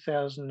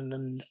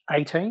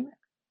 2018,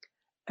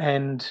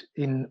 and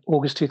in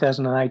August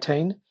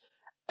 2018,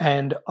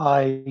 and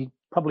I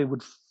probably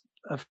would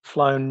have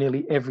flown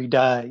nearly every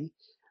day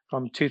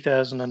from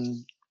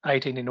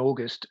 2018 in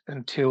August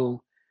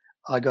until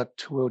I got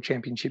to World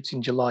Championships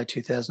in July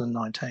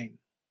 2019.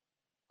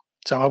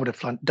 So I would have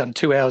done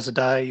 2 hours a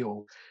day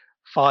or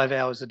 5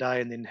 hours a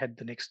day, and then had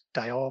the next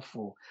day off,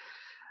 or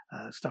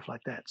stuff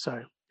like that.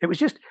 So it was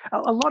just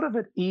a lot of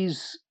it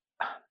is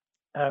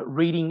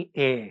reading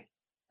air,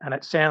 and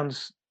it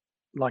sounds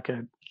like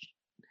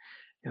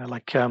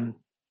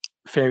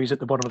fairies at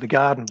the bottom of the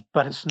garden,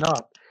 but it's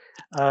not.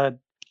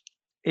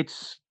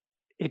 It's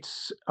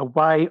a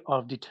way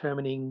of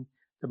determining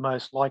the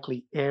most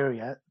likely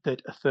area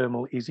that a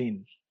thermal is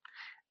in,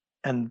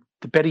 and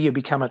the better you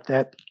become at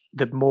that,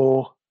 the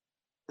more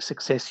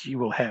success you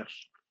will have.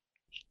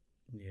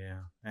 Yeah,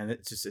 and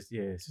it's just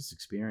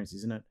experience,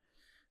 isn't it?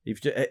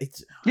 It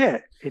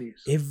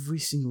is. Every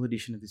single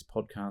edition of this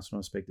podcast, when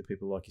I speak to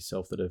people like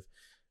yourself that have,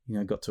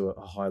 got to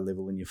a high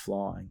level in your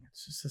flying,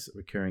 it's just a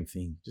recurring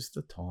thing. Just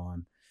the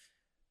time.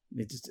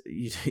 It just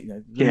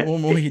the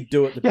more you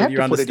do it, the better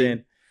you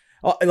understand.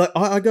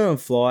 I go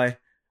and fly.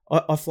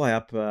 I fly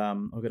up.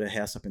 I've got a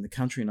house up in the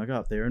country, and I go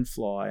up there and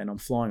fly, and I'm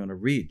flying on a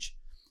ridge.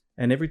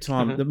 And every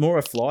time, the more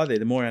I fly there,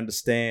 the more I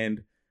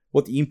understand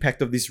what the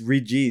impact of this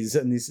ridge is,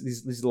 and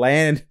this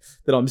land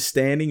that I'm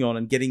standing on,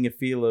 and getting a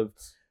feel of,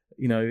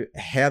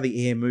 how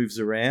the air moves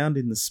around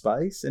in the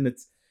space, and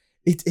it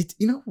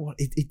you know what,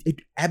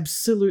 it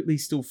absolutely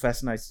still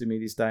fascinates me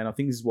this day, and I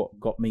think this is what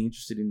got me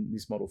interested in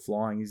this model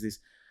flying. Is this?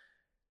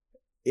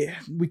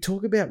 We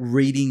talk about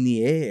reading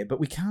the air, but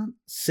we can't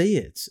see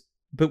it,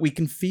 but we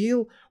can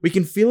feel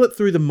it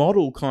through the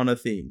model, kind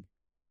of thing.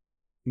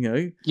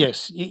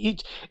 Yes,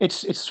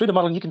 it's through the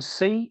model. You can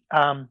see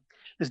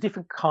there's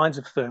different kinds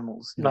of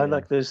thermals.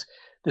 Like there's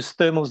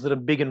thermals that are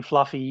big and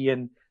fluffy,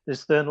 and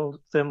there's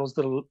thermals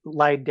that are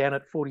laid down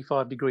at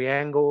 45-degree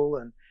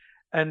angle,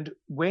 and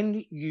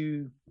when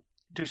you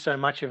do so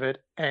much of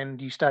it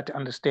and you start to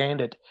understand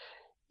it,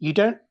 you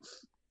don't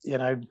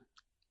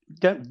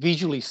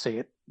visually see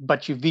it,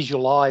 but you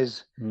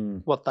visualize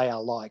what they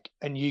are like,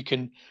 and you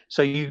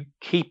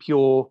keep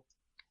your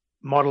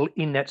model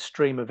in that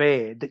stream of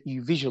air that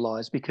you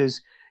visualize,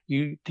 because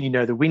you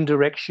know the wind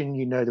direction,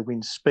 you know the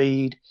wind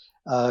speed.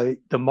 The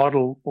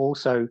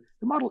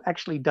model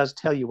actually does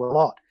tell you a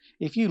lot.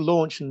 If you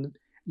launch and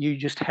you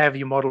just have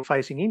your model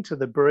facing into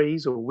the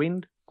breeze or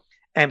wind,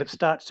 and it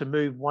starts to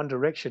move one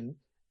direction,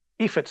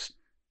 if it's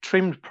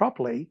trimmed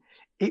properly,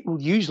 it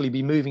will usually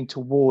be moving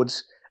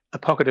towards a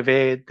pocket of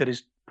air that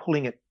is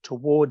pulling it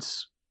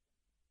towards,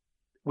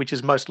 which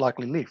is most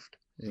likely lift.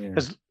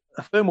 Because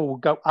a thermal will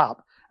go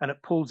up and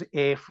it pulls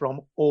air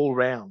from all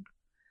round.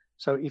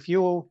 So if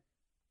you're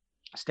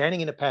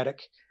standing in a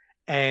paddock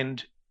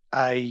and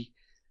a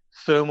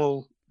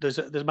thermal, there's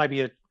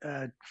maybe a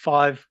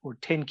 5 or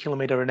 10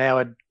 kilometre an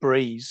hour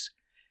breeze,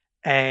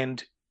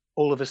 and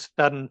all of a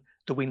sudden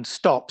the wind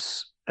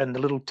stops, and the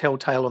little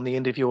telltale on the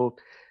end of your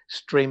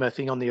streamer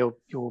thing on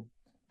your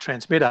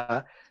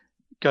transmitter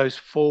goes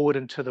forward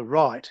and to the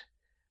right.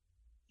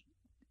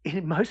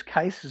 In most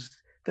cases,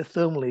 the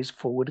thermal is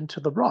forward and to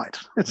the right.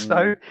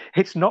 So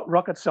it's not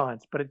rocket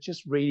science, but it's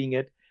just reading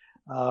it.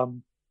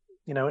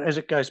 As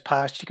it goes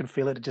past, you can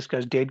feel it. It just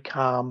goes dead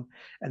calm,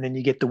 and then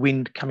you get the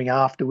wind coming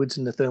afterwards,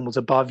 and the thermal's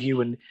above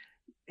you, and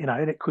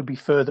and it could be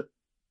further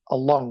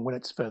along when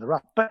it's further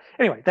up. But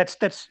anyway, that's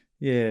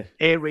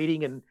air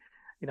reading, and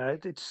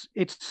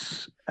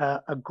it's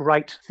a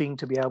great thing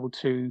to be able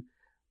to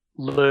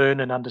learn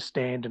and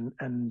understand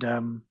and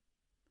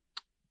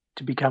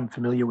to become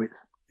familiar with.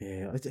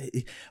 Yeah,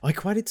 I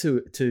equate it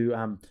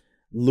to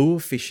lure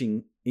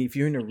fishing. If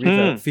you're in a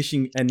river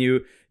fishing and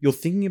you're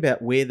thinking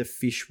about where the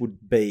fish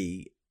would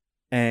be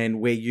and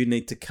where you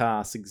need to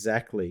cast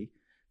exactly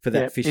for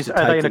that fish to take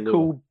the lure. Are they in a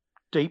cool,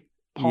 deep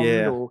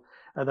pond, or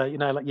are they?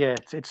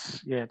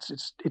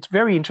 It's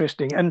very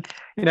interesting. And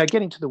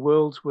getting to the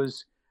Worlds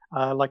was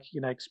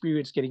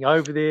experience getting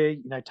over there.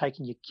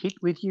 Taking your kit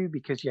with you,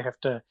 because you have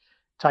to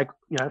take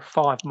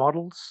 5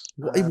 models.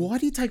 Why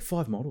do you take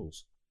 5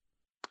 models?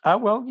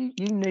 Well, you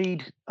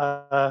need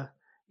a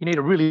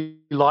really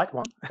light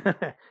one,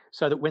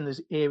 so that when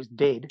there's air is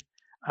dead,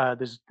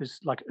 there's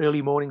like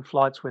early morning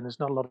flights when there's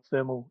not a lot of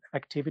thermal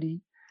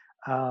activity,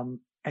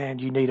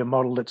 and you need a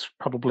model that's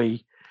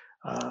probably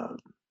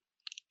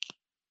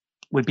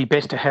would be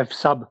best to have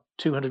sub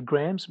 200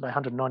 grams, about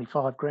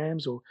 195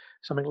 grams or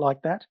something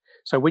like that.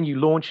 So when you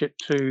launch it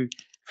to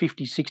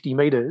 50, 60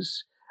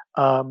 meters,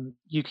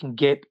 you can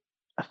get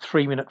a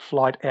 3-minute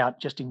flight out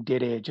just in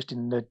dead air, just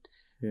in the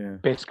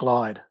best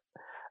glide.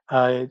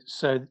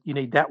 So you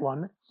need that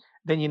one.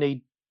 Then you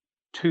need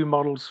 2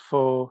 models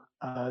for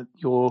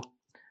your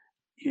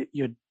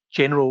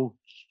general,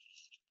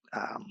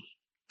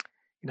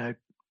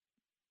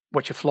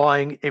 what you're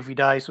flying every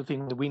day sort of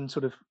thing. The wind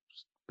sort of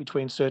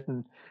between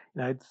certain,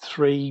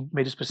 3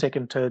 meters per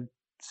second to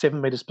 7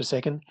 meters per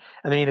second,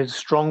 and then you need a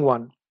strong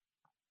one,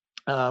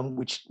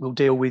 which will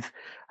deal with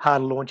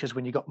harder launches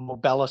when you've got more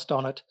ballast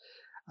on it.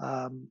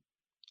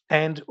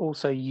 And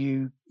also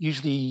you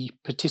usually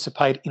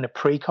participate in a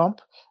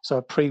pre-comp, so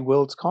a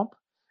pre-Worlds comp,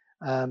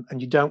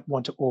 and you don't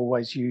want to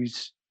always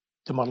use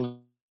the model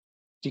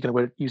you're going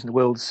to be using the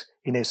Worlds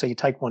in there, so you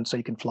take one so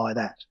you can fly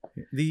that.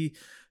 The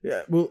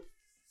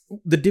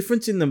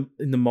difference in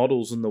the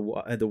models and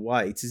the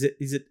weights, is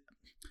it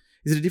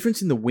a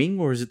difference in the wing,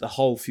 or is it the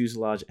whole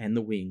fuselage and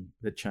the wing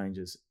that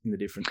changes in the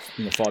difference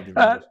in the 5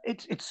 different?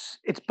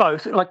 It's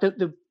both. Like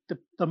the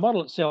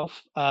model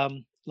itself,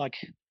 I'm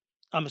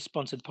a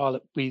sponsored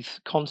pilot with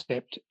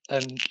Concept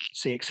and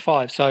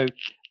CX5, so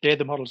they're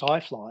the models I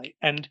fly.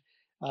 And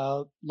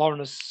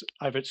Lawrence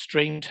over at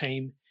Stream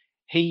Team,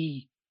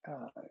 he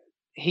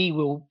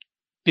will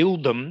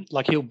build them,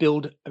 like he'll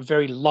build a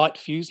very light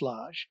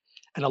fuselage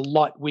and a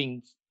light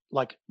wing,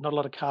 like not a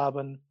lot of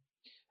carbon,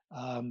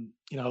 a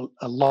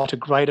lighter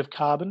grade of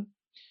carbon,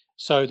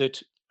 so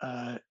that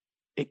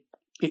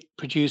it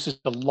produces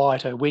a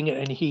lighter wing.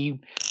 And he's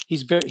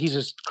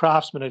a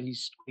craftsman at what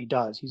he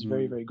does. He's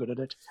very, very good at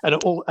it, and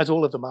all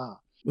of them are.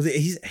 Well,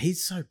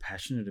 he's so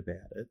passionate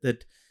about it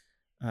that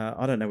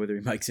I don't know whether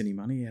he makes any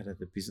money out of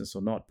the business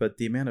or not, but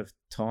the amount of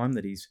time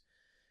that he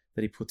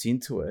puts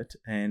into it,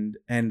 and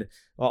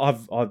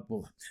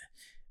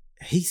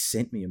he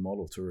sent me a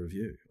model to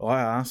review. I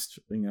asked,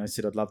 I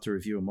said I'd love to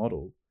review a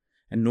model,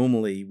 and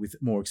normally with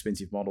more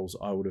expensive models,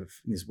 I would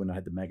have, this is when I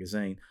had the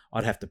magazine,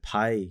 I'd have to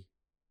pay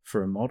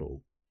for a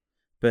model.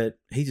 But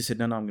he just said,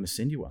 no, I'm going to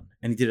send you one.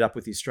 And he did it up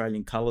with the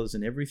Australian colours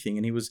and everything.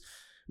 And he was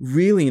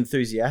really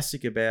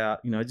enthusiastic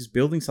about, just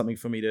building something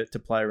for me to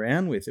play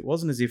around with. It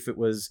wasn't as if it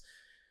was,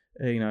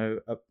 a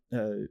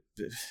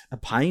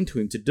pain to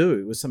him to do.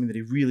 It was something that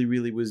he really,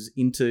 really was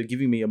into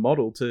giving me a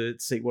model to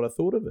see what I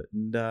thought of it.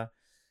 And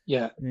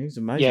he's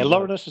amazing. Yeah,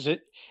 Laurinus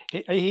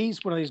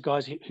he's one of these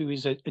guys who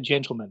is a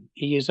gentleman.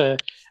 He is a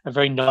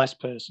very nice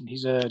person.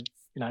 He's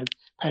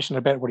passionate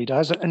about what he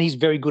does, and he's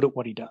very good at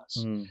what he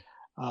does.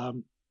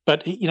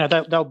 But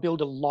they'll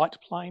build a light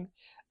plane,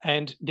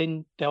 and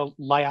then they'll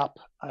lay up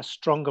a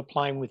stronger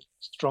plane with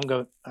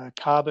stronger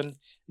carbon.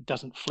 It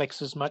doesn't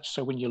flex as much,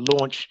 so when you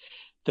launch,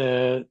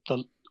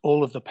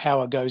 all of the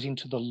power goes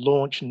into the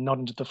launch and not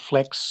into the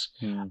flex.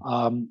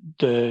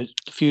 The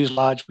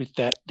fuselage with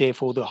that,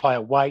 therefore the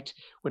higher weight,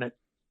 when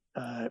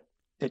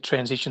it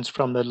transitions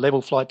from the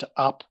level flight to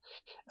up,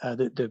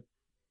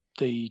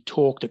 the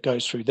torque that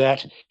goes through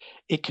that,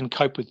 it can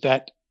cope with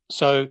that.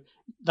 So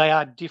they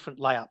are different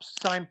layups.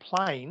 Same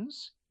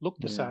planes look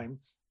the same,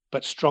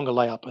 but stronger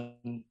layup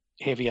and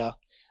heavier.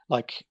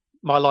 Like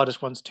my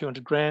lightest one's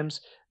 200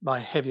 grams. My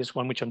heaviest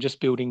one, which I'm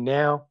just building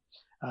now,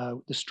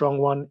 the strong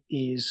one,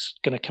 is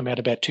going to come out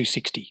about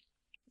 260.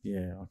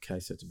 Yeah, okay,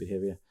 so it's a bit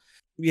heavier.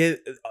 Yeah,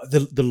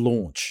 the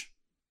launch.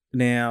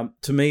 Now,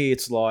 to me,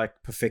 it's like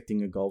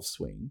perfecting a golf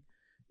swing.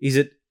 Is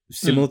it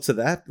similar to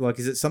that? Like,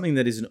 is it something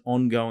that is an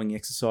ongoing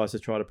exercise to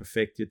try to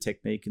perfect your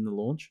technique in the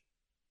launch?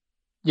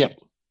 Yep.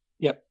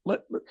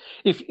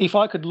 If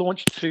I could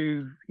launch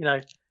to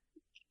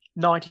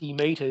 90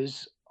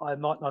 meters, I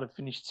might not have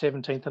finished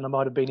 17th, and I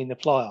might have been in the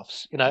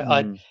fly-offs.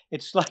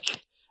 It's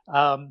like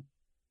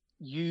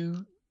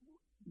you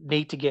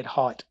need to get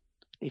height.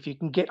 If you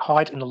can get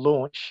height in the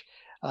launch,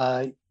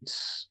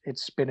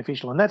 it's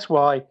beneficial, and that's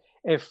why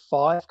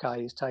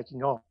F5K is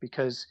taking off,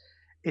 because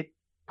it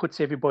puts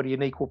everybody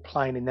in equal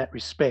plane in that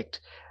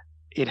respect.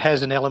 It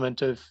has an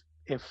element of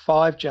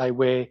F5J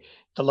where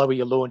the lower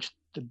you launch,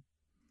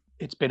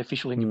 it's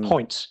beneficial in your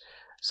points,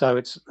 so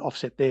it's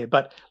offset there.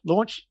 But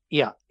launch,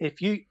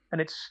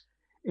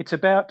 it's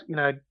about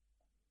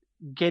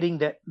getting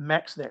that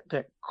max,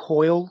 that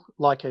coil,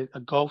 like a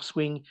golf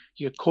swing.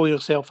 You coil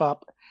yourself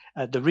up,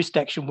 the wrist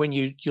action when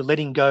you're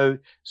letting go,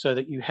 so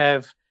that you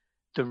have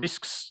the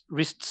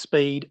wrist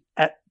speed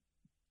at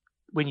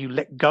when you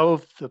let go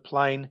of the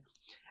plane,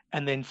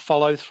 and then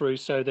follow through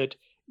so that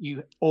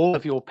all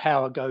of your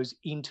power goes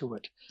into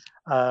it.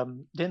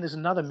 Then there's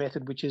another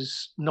method which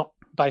is not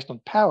based on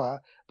power,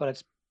 but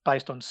it's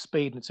based on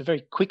speed, and it's a very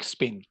quick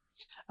spin.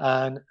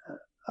 And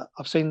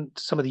I've seen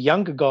some of the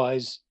younger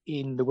guys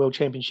in the World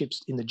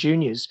Championships in the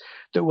juniors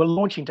that were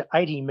launching to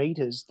 80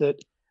 meters that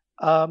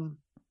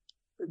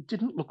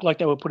didn't look like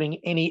they were putting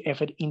any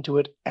effort into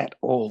it at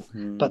all,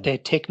 but their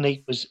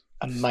technique was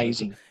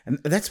amazing. And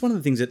that's one of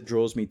the things that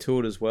draws me to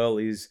it as well,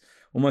 is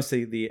almost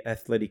the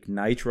athletic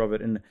nature of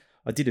it. And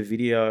I did a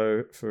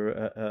video for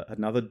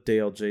another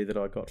DLG that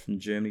I got from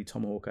Germany,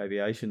 Tomahawk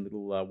Aviation,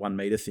 little 1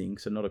 meter thing.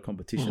 So not a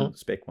competition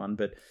spec one,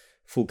 but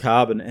full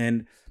carbon.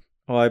 And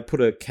I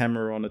put a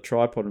camera on a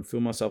tripod and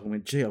filmed myself and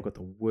went, gee, I've got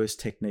the worst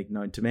technique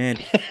known to man.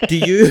 Do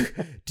you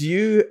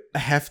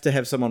have to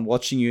have someone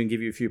watching you and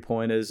give you a few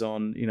pointers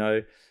on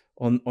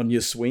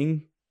your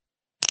swing?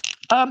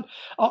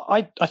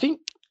 I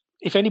think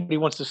if anybody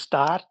wants to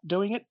start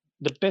doing it,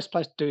 the best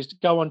place to do is to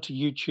go onto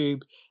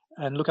YouTube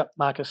and look up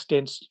Marcus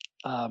Stent's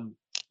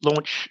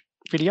launch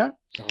video.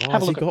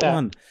 Have a look at that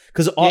one,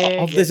 because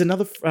there's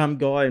another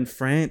guy in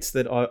France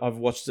that I've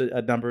watched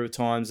a number of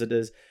times that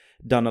has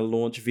done a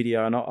launch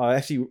video, and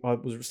I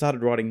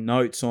started writing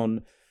notes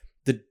on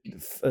the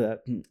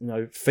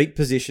feet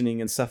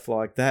positioning and stuff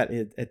like that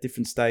at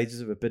different stages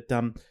of it. But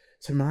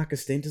so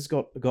Marcus Stent has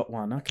got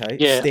one.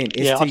 Okay, Stent,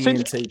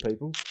 S-T-E-N-T,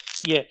 people.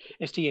 Yeah,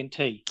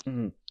 S-T-N-T.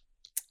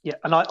 Yeah,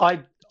 and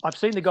I've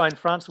seen the guy in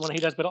France, the one he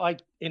does, but I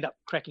end up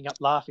cracking up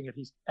laughing at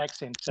his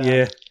accent.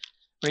 When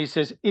he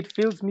says, "It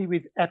fills me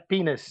with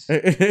happiness."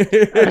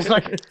 It's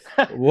like,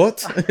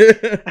 what?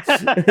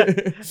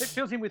 It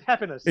fills him with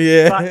happiness.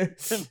 Yeah,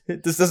 but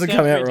it just doesn't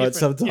come out right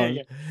sometimes.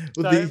 Yeah.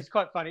 So it's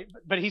quite funny,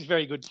 but he's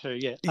very good too.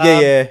 Yeah,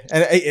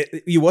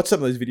 and you watch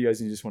some of those videos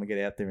and you just want to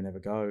get out there and have a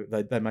go.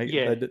 They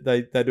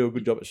do a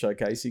good job at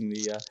showcasing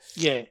the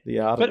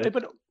art of it.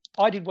 But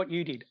I did what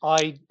you did.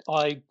 I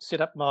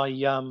set up my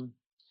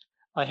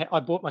I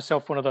bought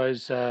myself one of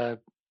those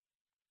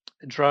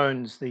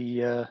drones,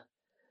 the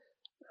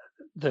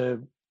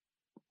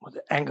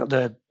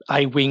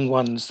A-wing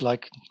ones, and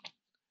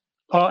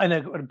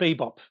a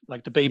Bebop,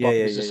 like the Bebop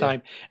is the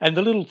same. And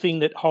the little thing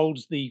that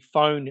holds the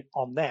phone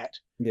on that,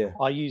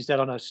 I used that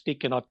on a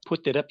stick, and I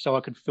put that up so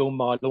I could film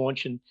my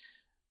launch and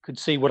could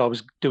see what I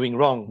was doing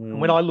wrong. And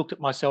when I looked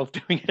at myself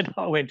doing it,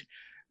 I went,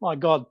 my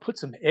God, put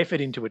some effort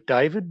into it,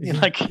 David.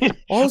 I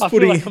was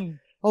putting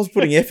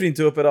effort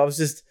into it, but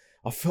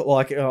I felt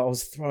like I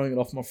was throwing it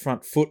off my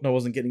front foot, and I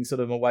wasn't getting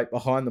sort of my weight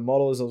behind the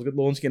model as I was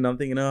launching it. And I'm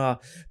thinking,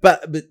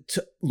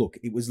 look,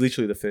 it was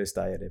literally the first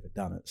day I'd ever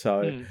done it.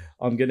 So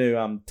I'm going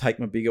to take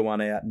my bigger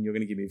one out, and you're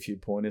going to give me a few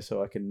pointers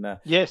so I can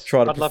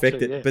try to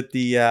perfect it.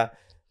 Yeah.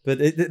 But But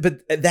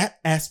that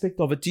aspect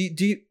of it, do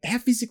you how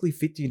physically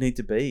fit do you need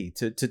to be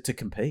to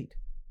compete?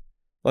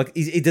 Like,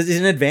 is it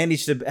an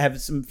advantage to have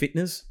some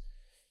fitness?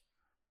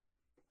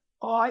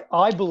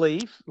 I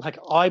believe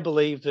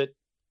that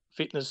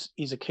fitness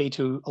is a key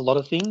to a lot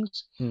of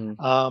things, Hmm.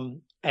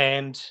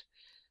 and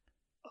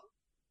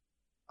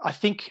I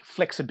think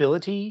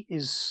flexibility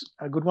is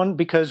a good one,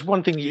 because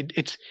one thing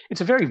it's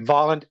a very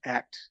violent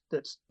act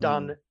that's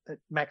done at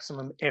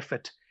maximum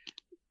effort.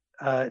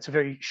 It's a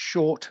very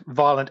short,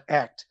 violent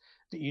act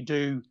that you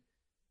do.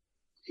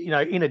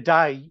 In a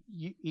day,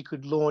 you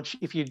could launch,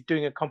 if you're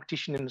doing a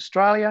competition in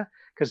Australia,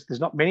 because there's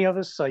not many of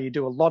us, so you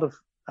do a lot of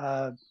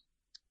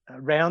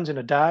rounds in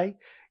a day.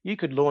 You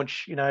could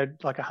launch,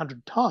 like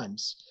 100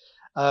 times,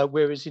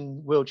 whereas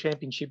in World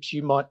Championships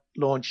you might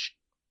launch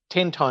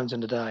 10 times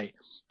in a day.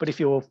 But if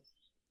you're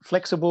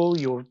flexible,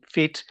 you're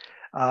fit,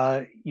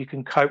 you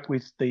can cope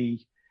with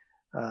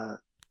uh,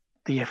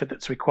 the effort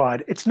that's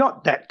required. It's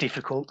not that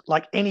difficult.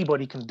 Like,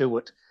 anybody can do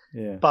it.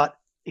 Yeah. But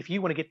if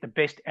you want to get the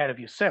best out of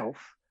yourself,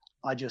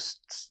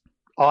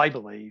 I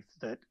believe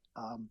that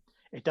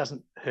it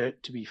doesn't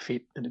hurt to be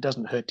fit, and it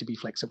doesn't hurt to be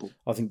flexible.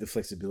 I think the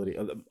flexibility.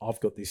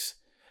 I've got this.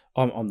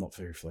 I'm not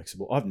very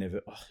flexible. I've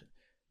never.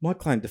 My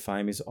claim to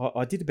fame is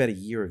I did about a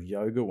year of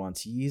yoga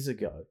once years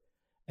ago,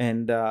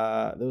 and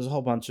there was a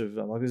whole bunch of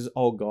like this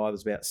old guy that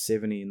was about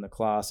 70 in the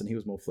class, and he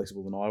was more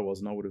flexible than I was,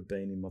 and I would have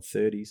been in my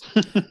 30s.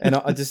 And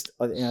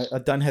I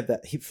don't have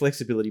that hip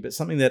flexibility, but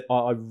something that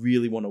I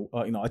really want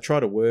to. I try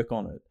to work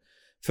on it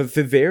for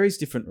various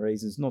different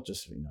reasons, not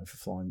just for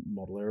flying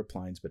model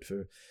airplanes, but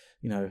for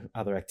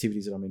other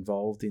activities that I'm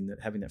involved in.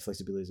 That having that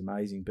flexibility is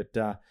amazing. But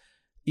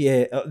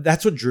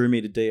that's what drew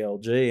me to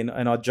DLG,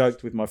 and I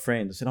joked with my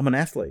friend. I said, I'm an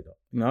athlete.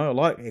 I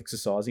like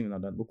exercising, and I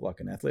don't look like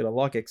an athlete. I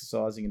like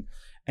exercising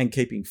and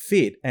keeping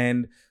fit.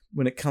 And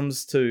when it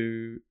comes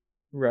to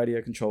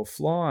radio control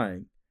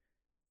flying,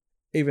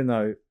 even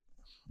though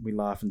we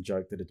laugh and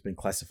joke that it's been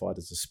classified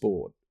as a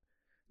sport,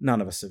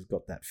 none of us have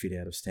got that fit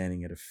out of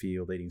standing at a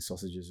field eating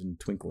sausages and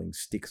twinkling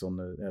sticks on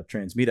the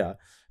transmitter.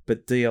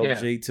 But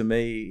DLG to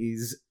me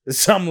is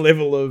some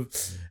level of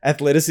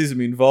athleticism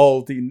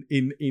involved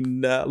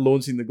in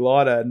launching the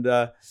glider,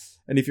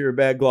 and if you're a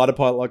bad glider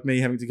pilot like me,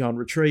 having to go and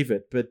retrieve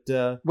it.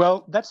 But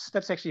well, that's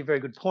actually a very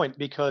good point,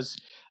 because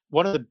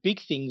one of the big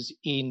things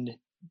in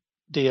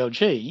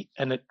DLG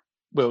and at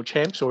World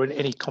Champs or in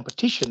any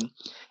competition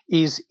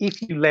is, if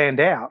you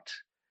land out,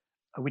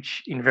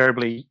 which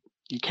invariably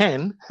you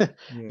can,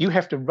 you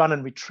have to run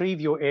and retrieve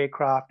your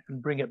aircraft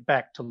and bring it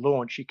back to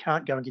launch. You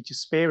can't go and get your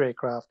spare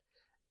aircraft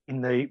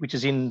which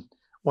is in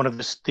one of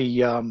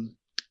the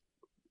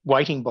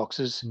waiting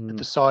boxes at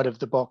the side of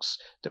the box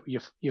that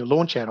you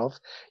launch out of.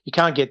 You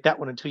can't get that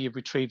one until you've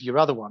retrieved your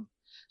other one.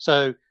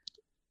 So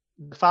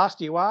the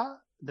faster you are,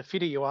 the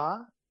fitter you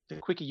are, the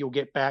quicker you'll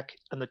get back,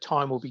 and the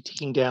time will be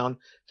ticking down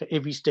for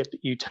every step that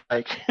you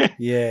take.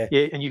 Yeah,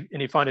 and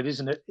you find it,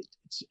 isn't it?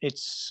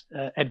 It's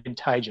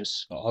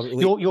advantageous. Oh,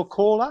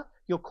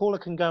 Your caller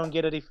can go and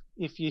get it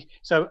if you.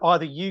 So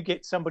either you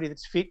get somebody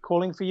that's fit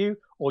calling for you,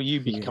 or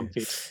you become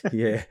fit.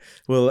 Yeah.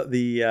 Well,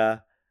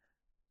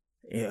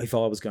 if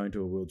I was going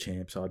to a World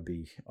Champs, I'd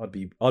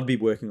be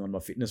working on my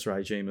fitness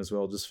regime as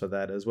well, just for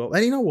that as well.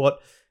 And you know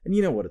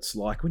what it's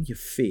like when you're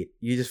fit,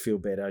 you just feel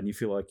better, and you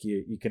feel like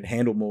you can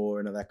handle more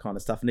and that kind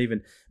of stuff. And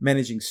even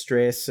managing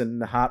stress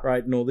and the heart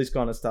rate and all this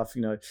kind of stuff,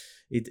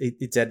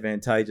 it's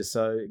advantageous.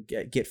 So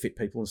get fit,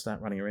 people, and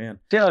start running around.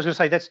 Yeah, I was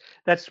going to say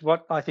that's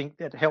what I think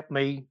that helped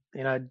me.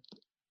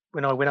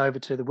 When I went over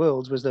to the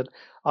Worlds, was that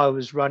I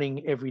was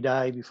running every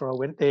day before I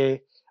went there.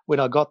 When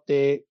I got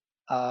there,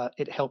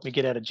 it helped me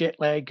get out of jet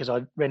lag, because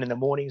I ran in the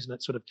mornings, and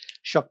it sort of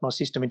shocked my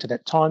system into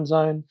that time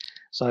zone.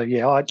 So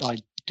yeah, I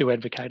do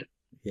advocate it.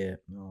 Yeah,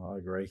 no, I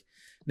agree.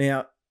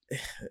 Now,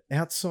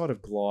 outside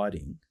of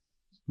gliding,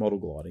 model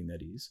gliding,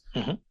 that is,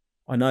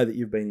 I know that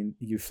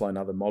you've flown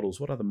other models.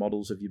 What other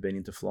models have you been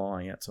into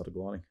flying outside of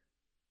gliding?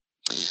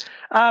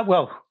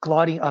 Well,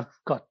 gliding, I've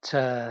got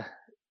a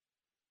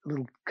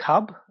little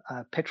Cub,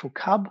 petrol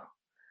Cub.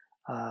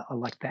 I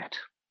like that.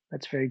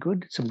 That's very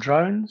good. Some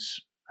drones.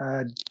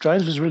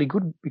 Drones was really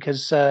good,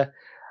 because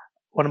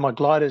one of my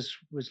gliders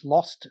was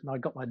lost, and I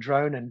got my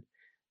drone and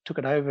took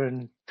it over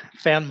and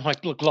found my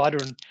little glider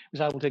and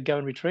was able to go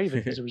and retrieve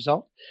it as a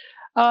result.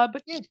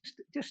 But yeah,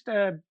 just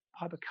a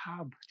Piper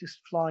Cub, just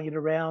flying it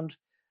around.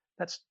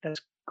 That's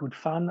good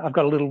fun. I've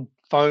got a little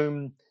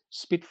foam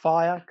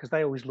Spitfire, because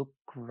they always look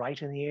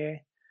great in the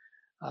air.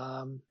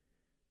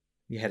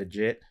 You had a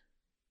jet?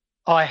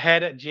 I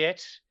had a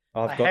jet.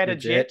 I had a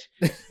jet.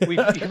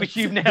 which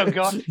you've now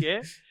got.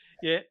 Yeah.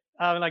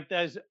 Like,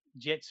 those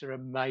jets are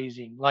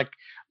amazing. Like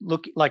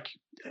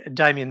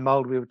Damien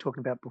Mould, we were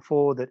talking about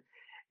before, that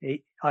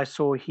I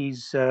saw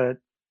his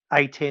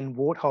A10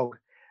 Warthog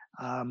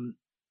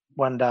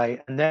one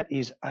day, and that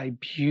is a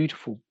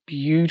beautiful,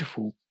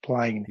 beautiful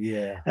plane.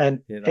 Yeah,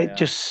 and it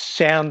just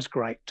sounds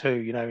great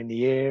too, in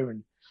the air.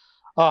 And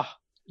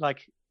like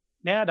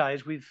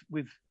nowadays with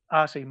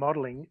RC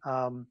modeling,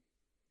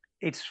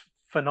 it's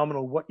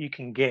phenomenal what you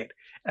can get,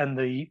 and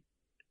the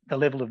the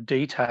level of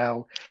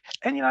detail.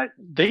 And,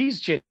 these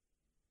jet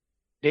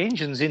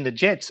engines in the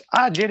jets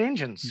are jet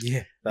engines.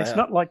 Yeah, it's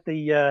not like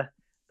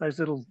those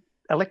little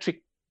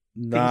electric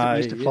things that we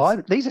used to fly.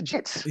 These are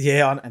jets.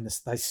 Yeah, and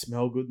they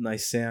smell good and they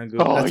sound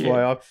good. That's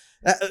why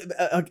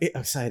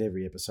I say it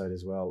every episode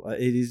as well.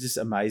 It just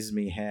amazes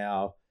me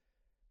how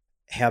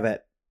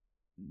that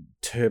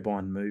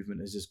turbine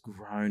movement has just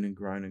grown and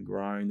grown and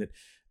grown.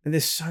 And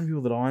there's so many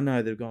people that I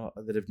know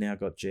that have now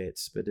got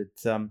jets. But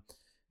it's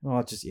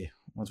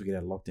once we get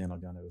out of lockdown, I'll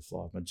go and have a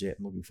fly with my jet.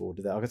 I'm looking forward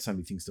to that. I've got so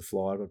many things to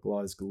fly. I've got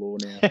gliders galore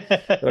now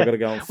that I've got to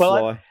go and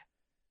fly.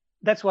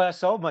 That's why I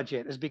sold my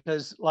jet, is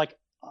because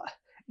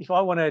if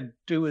I want to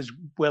do as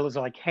well as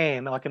I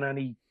can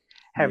only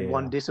have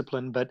one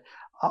discipline. But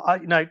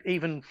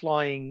even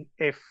flying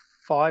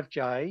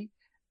F5J,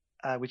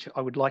 which I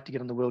would like to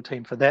get on the world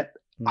team for that,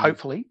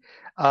 hopefully.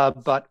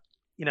 But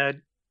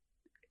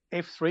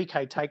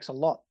F3K takes a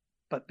lot.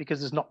 But because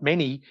there's not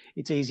many,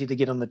 it's easy to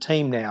get on the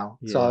team now.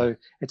 Yeah. So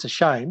it's a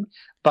shame.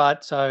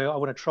 But so I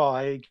want to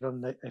try get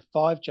on the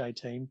F5J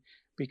team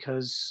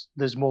because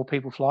there's more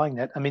people flying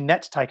that. I mean,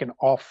 that's taken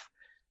off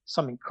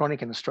something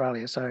chronic in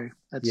Australia. So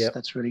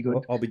that's really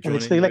good. I'll be joining.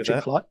 And it's the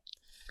electric flight.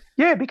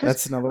 Yeah, because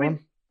that's another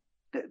one.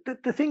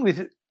 The thing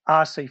with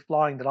RC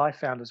flying that I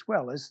found as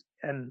well is,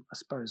 and I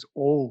suppose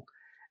all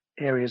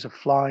areas of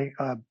flying,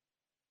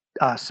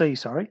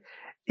 RC,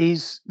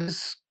 is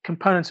there's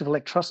components of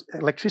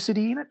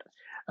electricity in it.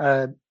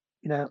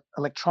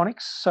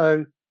 Electronics.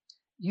 So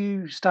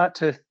you start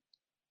to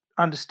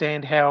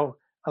understand how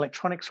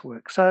electronics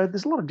work. So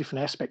there's a lot of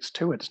different aspects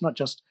to it. It's not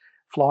just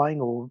flying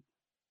or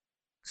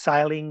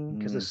sailing,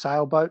 because there's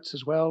sailboats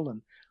as well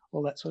and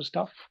all that sort of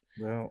stuff.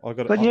 Well, I've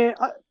got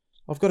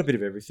a bit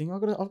of everything.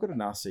 I've got an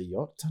RC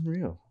yacht. It's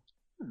unreal.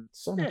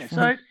 It's so much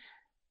fun.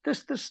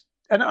 So this,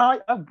 and I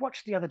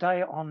watched the other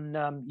day on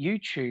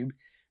YouTube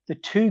the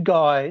two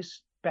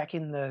guys back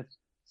in the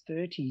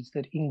 30s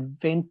that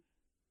invented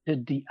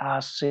the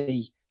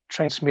RC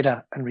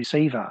transmitter and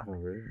receiver. Oh,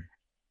 really?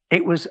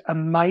 It was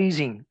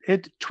amazing.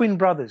 Twin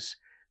brothers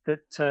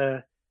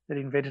that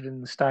invented it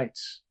in the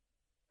States.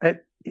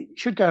 It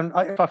should go. And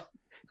if I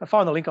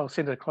find the link, I'll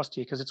send it across to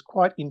you because it's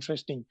quite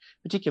interesting,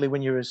 particularly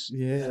when you're as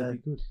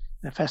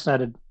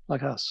fascinated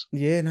like us.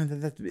 Yeah,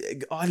 no,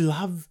 I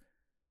love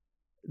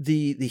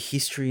the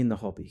history in the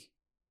hobby,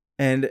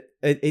 and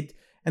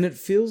it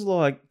feels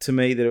like to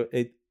me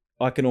that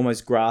I can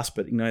almost grasp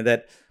it.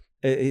 That.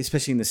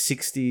 Especially in the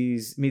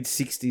 60s,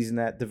 mid-60s, and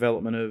that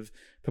development of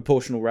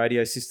proportional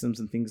radio systems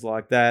and things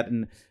like that.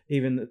 And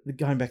even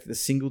going back to the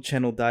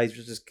single-channel days,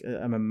 which is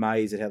I'm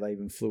amazed at how they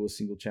even flew a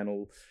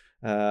single-channel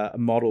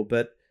model.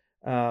 But,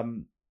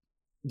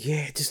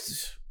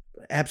 just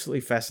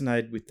absolutely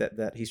fascinated with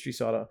that history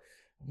side.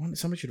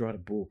 Somebody should write a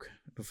book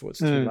before it's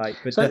too late.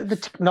 But so the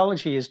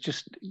technology has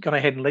just gone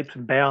ahead and leaps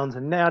and bounds.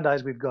 And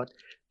nowadays we've got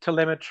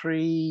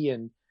telemetry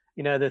and,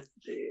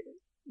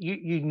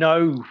 you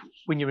know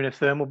when you're in a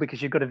thermal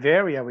because you've got a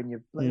vario in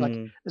your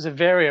there's a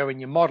vario in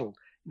your model.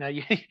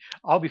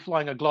 I'll be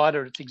flying a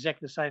glider. It's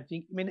exactly the same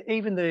thing. I mean,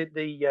 even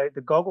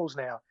the goggles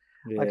now,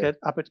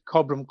 up at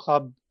Cobram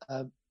Club,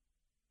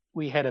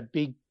 we had a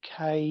big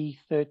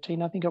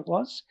K13, I think it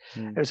was.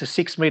 It was a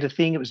 6 meter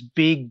thing. It was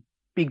big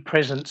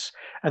presence,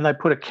 and they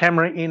put a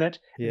camera in it,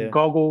 and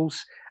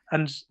goggles,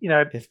 and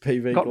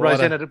FPV got glider.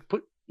 Rosanna to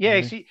put.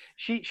 Yeah,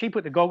 she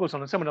put the goggles on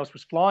and someone else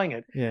was flying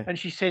it. Yeah. And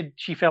she said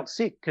she felt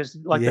sick because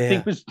the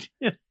thing was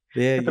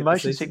the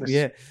motion sickness.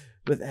 Yeah,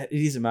 but it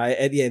is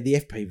amazing. Yeah, the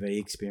FPV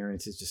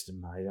experience is just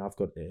amazing. I've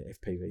got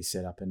FPV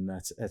set up, and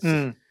that's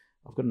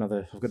I've got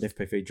an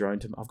FPV drone.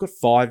 I've got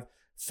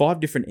five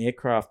different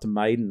aircraft to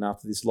maiden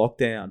after this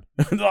lockdown.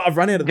 I've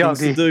run out of things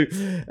to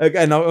do.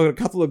 Okay, and I've got a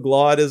couple of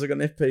gliders. I've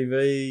got an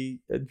FPV,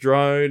 a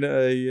drone,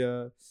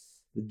 a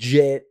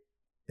jet,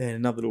 and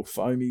another little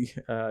foamy,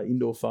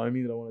 indoor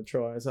foamy that I want to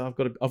try. So I've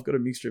got a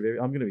mixture of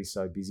everything. I'm going to be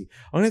so busy.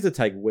 I'm going to have to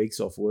take weeks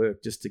off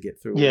work just to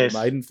get through all the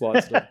maiden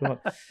flights that I've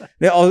got.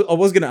 Now, I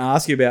was going to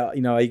ask you about,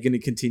 are you going to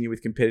continue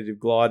with competitive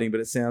gliding?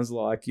 But it sounds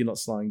like you're not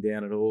slowing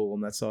down at all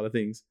on that side of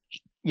things.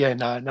 Yeah,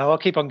 no, I'll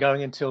keep on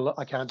going until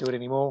I can't do it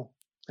anymore.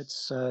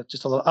 It's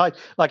just a lot.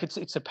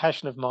 It's a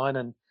passion of mine,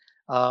 and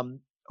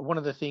one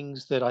of the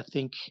things that I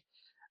think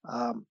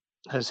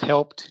has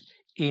helped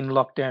in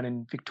lockdown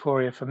in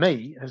Victoria for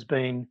me has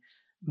been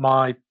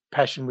my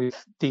passion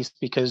with this,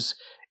 because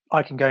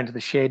I can go into the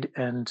shed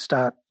and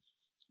start,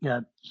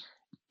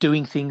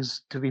 doing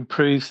things to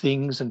improve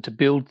things and to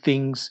build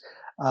things,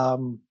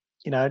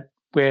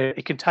 where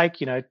it can take,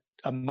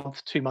 a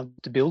month, 2 months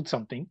to build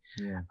something.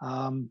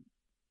 Yeah.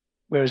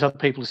 Whereas other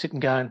people are sitting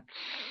going,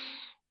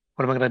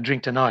 what am I going to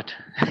drink tonight?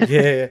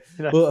 Yeah.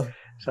 Well,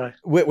 so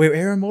we're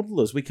aero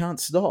modelers. We can't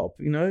stop.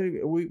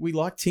 We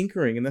like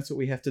tinkering, and that's what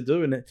we have to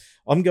do. And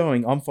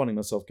I'm finding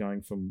myself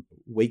going from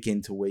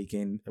weekend to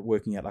weekend,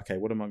 working out, okay,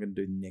 what am I going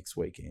to do next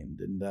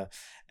weekend?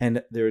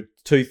 And there are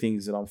two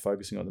things that I'm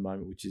focusing on at the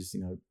moment, which is,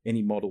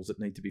 any models that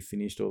need to be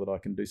finished or that I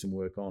can do some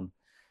work on.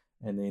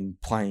 and then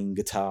playing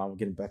guitar. I'm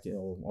getting back.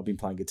 I've been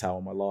playing guitar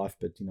all my life,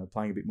 but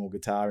playing a bit more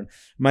guitar and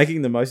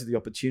making the most of the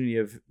opportunity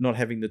of not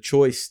having the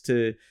choice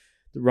to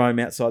roam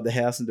outside the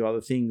house and do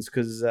other things,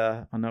 because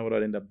I know what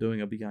I'd end up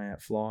doing. I'd be going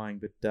out flying.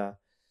 But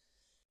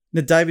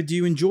now, David, do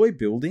you enjoy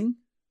building?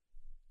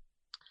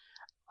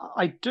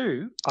 I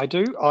do.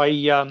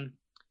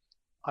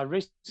 I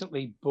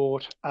recently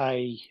bought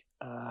a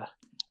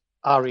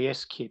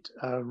RES kit,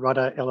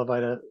 rudder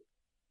elevator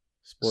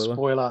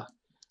spoiler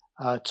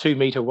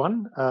 2-meter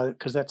one,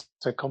 because that's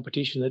a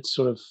competition that's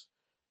sort of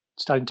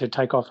starting to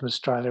take off in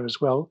Australia as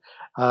well.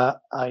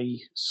 A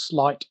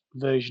slight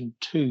version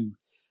 2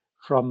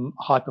 from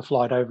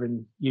Hyperflight over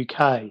in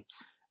UK,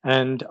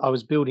 and I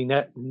was building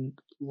that and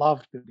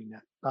loved building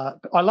that.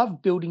 But I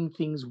love building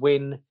things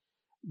when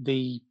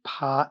the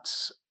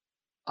parts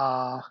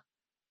are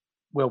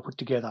well put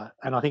together,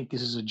 and I think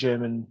this is a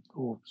German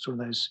or sort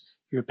of those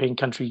European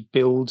country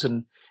builds,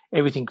 and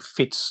everything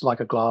fits like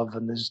a glove,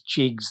 and there's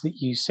jigs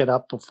that you set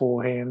up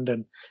beforehand,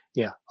 and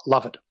I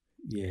love it.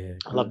 Yeah,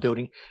 I love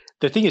building.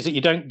 The thing is that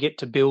you don't get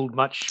to build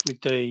much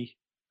with the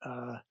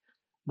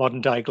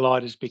modern day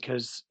gliders,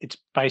 because it's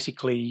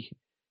basically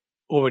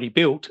already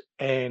built,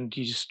 and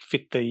you just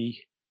fit the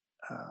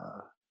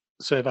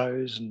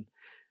servos and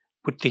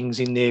put things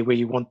in there where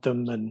you want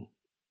them, and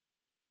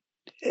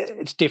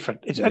it's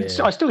different.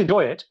 I still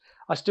enjoy it.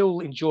 I still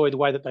enjoy the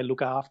way that they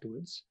look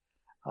afterwards.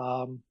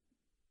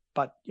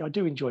 But I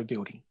do enjoy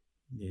building.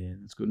 Yeah,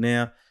 that's good.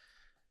 Now,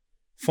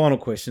 final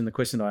question, the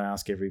question I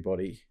ask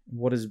everybody: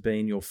 what has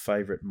been your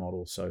favourite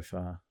model so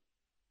far?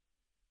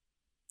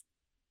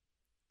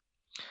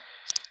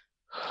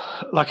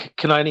 Like,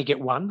 can I only get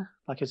one?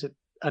 Like, is it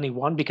only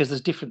one? Because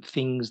there's different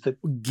things that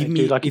give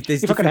me. Like, if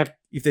there's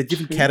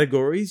different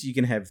categories, you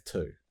can have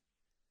 2.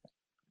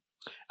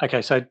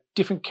 Okay, so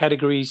different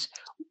categories.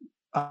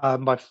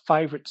 My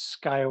favourite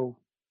scale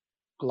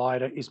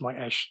glider is my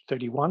Ash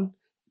 31.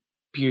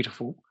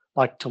 Beautiful,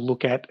 like to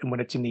look at, and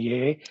when it's in the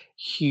air,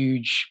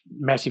 huge,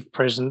 massive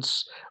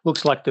presence.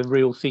 Looks like the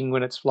real thing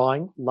when it's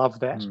flying. Love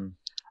that.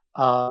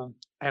 And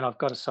I've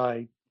got to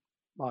say,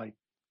 my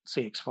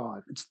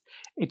CX5.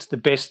 It's the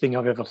best thing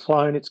I've ever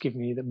flown. It's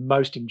given me the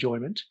most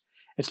enjoyment.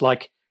 It's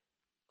like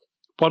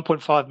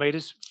 1.5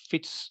 meters,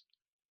 fits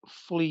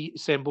fully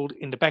assembled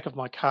in the back of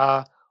my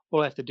car.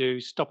 All I have to do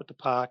is stop at the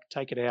park,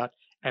 take it out,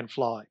 and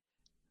fly.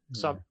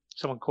 So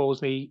someone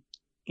calls me,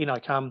 in I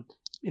come,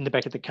 in the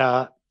back of the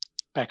car,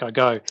 back I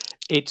go.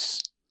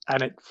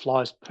 And it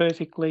flies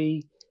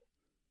perfectly.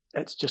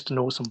 It's just an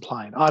awesome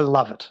plane. I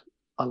love it.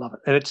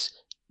 And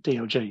it's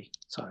DLG.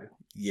 So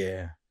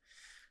yeah.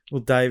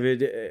 Well,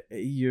 David,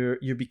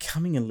 you're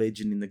becoming a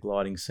legend in the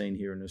gliding scene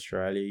here in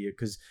Australia,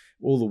 because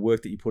all the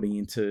work that you're putting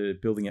into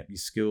building up your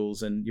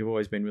skills, and you've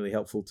always been really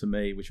helpful to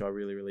me, which I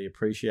really, really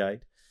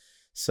appreciate.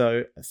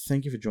 So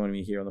thank you for joining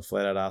me here on the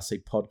Flat Out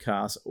RC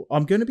podcast.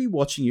 I'm going to be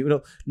watching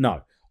you.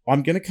 No,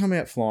 I'm going to come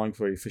out flying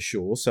for you for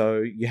sure.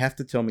 So you have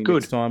to tell me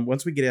next time,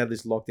 once we get out of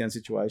this lockdown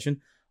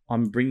situation,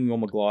 I'm bringing all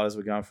my gliders.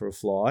 We're going for a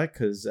fly,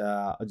 because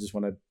I just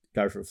want to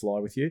go for a fly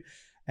with you.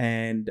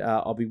 And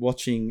I'll be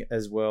watching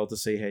as well to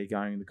see how you're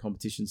going in the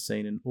competition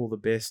scene, and all the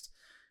best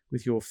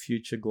with your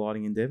future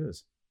gliding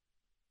endeavours.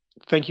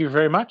 Thank you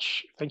very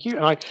much. Thank you.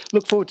 And I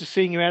look forward to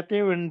seeing you out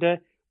there, and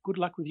good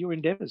luck with your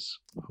endeavours.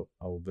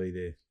 I will be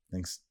there.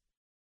 Thanks.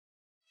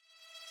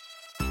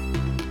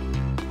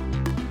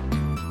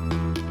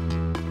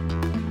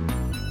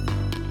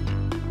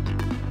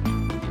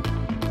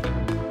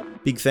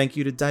 Big thank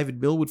you to David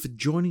Millwood for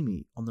joining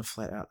me on the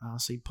Flat Out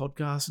RC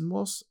podcast. And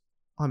whilst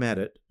I'm at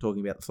it,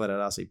 talking about the Flat Out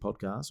RC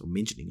podcast, or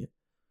mentioning it,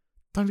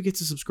 don't forget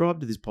to subscribe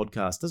to this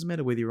podcast. Doesn't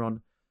matter whether you're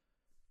on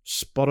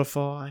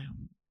Spotify,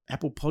 on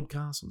Apple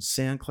Podcasts, on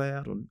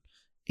SoundCloud, on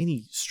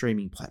any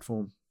streaming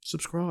platform.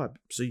 Subscribe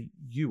so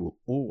you will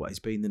always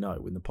be in the know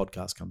when the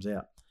podcast comes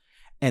out.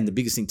 And the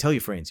biggest thing, tell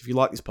your friends. If you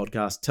like this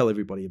podcast, tell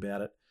everybody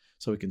about it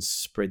so we can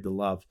spread the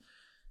love.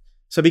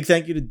 So big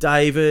thank you to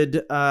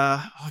David.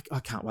 I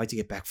can't wait to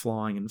get back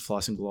flying and fly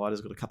some gliders.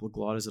 I've got a couple of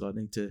gliders that I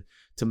need to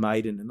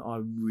maiden, and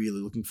I'm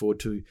really looking forward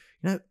to,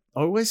 I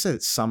always say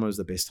that summer is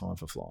the best time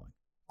for flying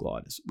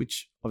gliders,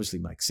 which obviously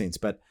makes sense,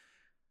 but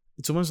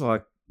it's almost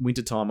like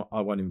wintertime,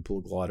 I won't even pull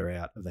a glider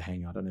out of the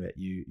hangar. I don't know about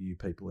you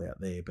people out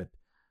there, but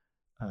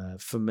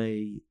for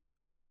me,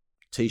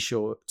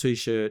 t-shirt,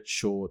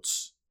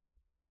 shorts,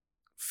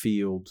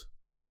 field,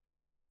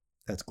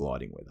 that's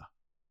gliding weather.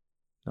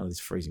 None of this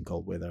freezing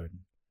cold weather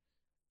and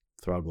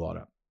throw a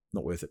glider.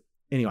 Not worth it.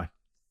 Anyway,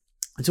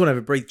 I just want to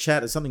have a brief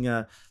chat. It's something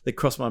that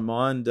crossed my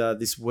mind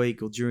this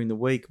week, or during the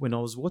week, when I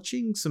was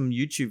watching some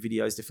YouTube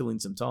videos to fill in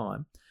some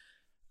time,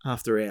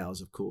 after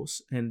hours, of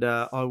course, and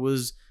I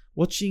was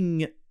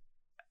watching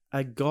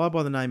a guy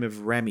by the name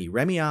of Rami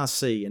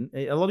RC, and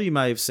a lot of you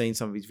may have seen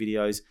some of his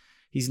videos.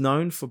 He's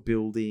known for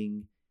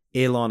building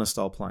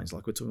airliner-style planes,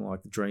 like we're talking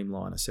like the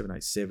Dreamliner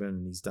 787,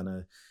 and he's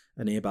done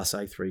an Airbus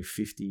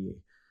A350,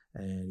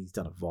 and he's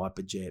done a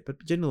Viper jet,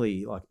 but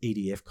generally like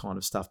EDF kind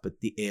of stuff, but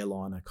the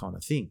airliner kind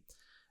of thing.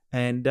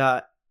 And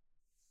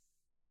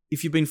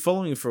if you've been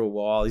following him for a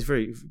while, he's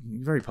very,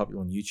 very popular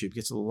on YouTube.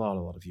 Gets a lot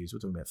of views. We're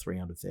talking about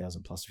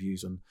 300,000 plus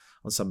views on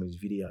some of his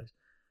videos.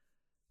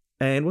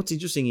 And what's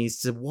interesting is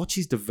to watch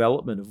his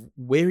development of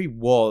where he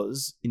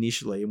was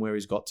initially and where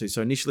he's got to.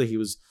 So initially he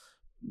was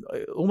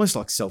almost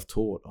like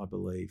self-taught, I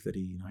believe, that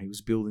he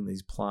was building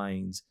these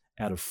planes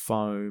out of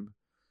foam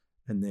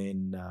and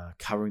then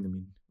covering them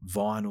in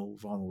vinyl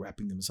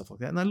wrapping them and stuff like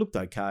that. And they looked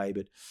okay,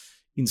 but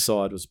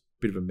inside was a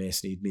bit of a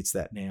mess, and he admits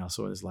that now.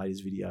 So in his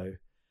latest video,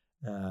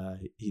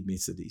 he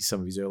admits that some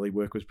of his early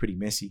work was pretty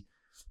messy.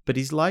 But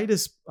his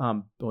latest,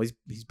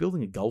 he's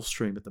building a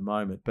Gulfstream at the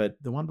moment, but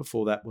the one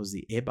before that was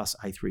the Airbus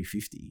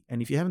A350.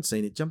 And if you haven't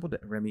seen it, jump onto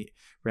Remy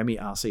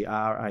RC,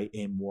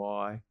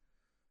 Ramy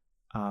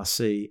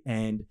RC,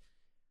 and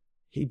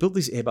he built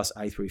this Airbus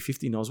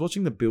A350. And I was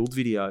watching the build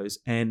videos,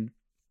 and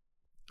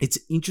it's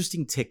an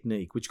interesting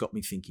technique, which got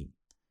me thinking.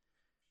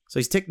 So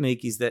his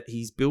technique is that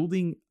he's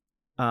building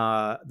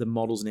the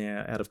models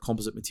now out of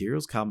composite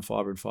materials, carbon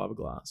fiber and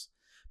fiberglass,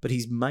 but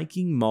he's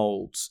making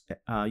molds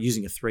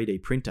using a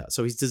 3D printer.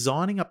 So he's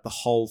designing up the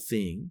whole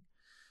thing,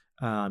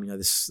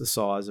 the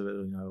size of it,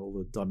 all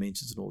the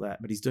dimensions and all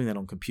that, but he's doing that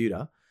on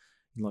computer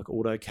in like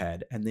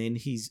AutoCAD, and then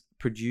he's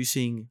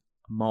producing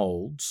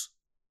molds,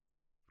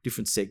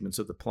 different segments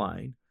of the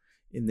plane,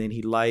 and then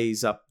he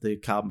lays up the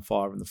carbon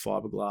fiber and the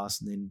fiberglass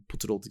and then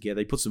puts it all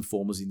together. He puts some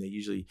formers in there,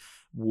 usually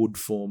wood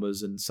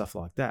formers and stuff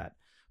like that.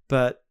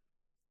 But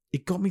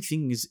it got me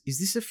thinking, is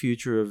this a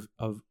future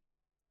of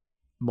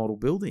model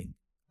building?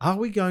 Are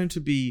we going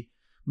to be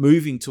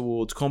moving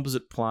towards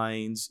composite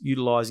planes,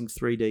 utilizing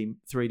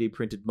 3D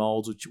printed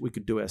molds, which we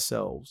could do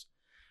ourselves,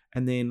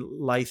 and then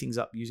lay things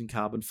up using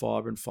carbon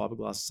fiber and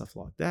fiberglass and stuff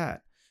like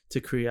that to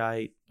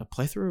create a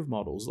plethora of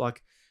models?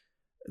 Like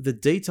the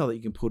detail that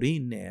you can put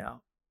in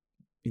now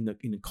in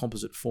a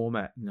composite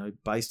format,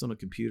 based on a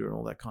computer and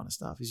all that kind of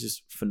stuff, is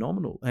just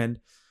phenomenal. And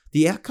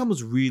the outcome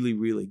was really,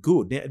 really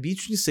good. Now, it'd be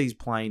interesting to see his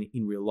plane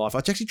in real life. I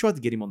actually tried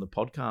to get him on the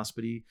podcast,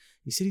 but he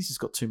said he's just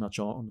got too much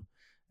on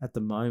at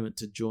the moment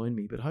to join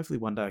me. But hopefully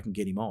one day I can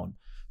get him on.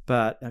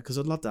 But because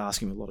I'd love to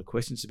ask him a lot of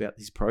questions about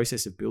his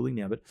process of building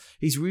now. But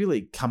he's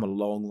really come a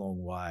long,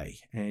 long way.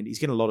 And he's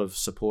getting a lot of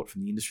support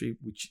from the industry,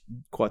 which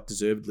quite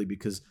deservedly,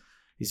 because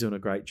he's doing a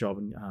great job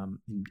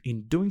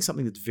in doing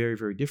something that's very,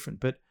 very different.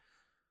 But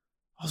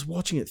I was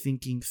watching it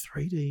thinking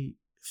 3D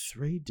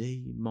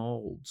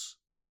molds,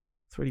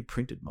 3D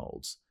printed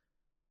molds,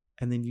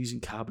 and then using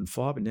carbon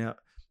fiber. Now,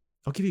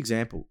 I'll give you an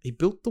example. He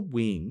built the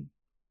wing.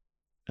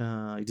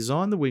 He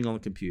designed the wing on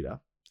the computer.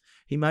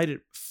 He made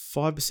it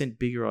 5%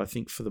 bigger, I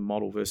think, for the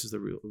model versus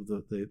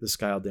the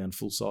scaled down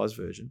full size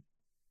version,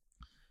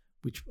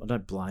 which I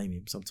don't blame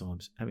him.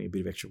 Sometimes having a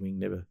bit of extra wing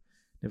never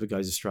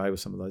goes astray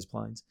with some of those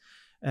planes.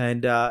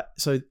 And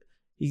so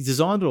he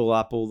designed it all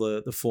up, all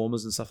the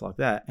formers and stuff like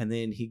that, and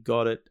then he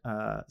got it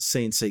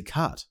CNC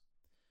cut.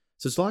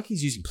 So it's like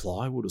he's using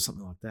plywood or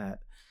something like that.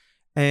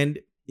 And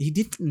he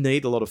didn't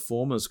need a lot of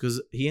formers because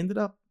he ended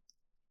up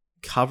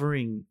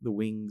covering the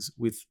wings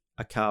with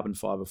a carbon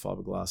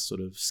fiberglass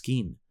sort of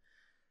skin.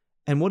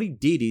 And what he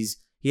did is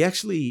he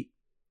actually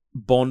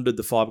bonded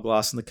the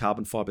fiberglass and the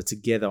carbon fiber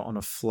together on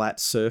a flat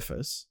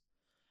surface.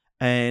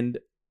 And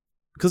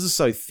because it's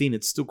so thin,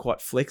 it's still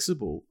quite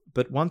flexible.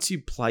 But once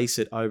you place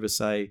it over,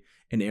 say,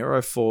 an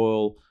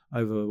aerofoil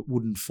over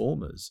wooden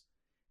formers,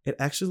 it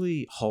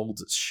actually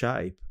holds its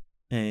shape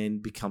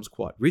and becomes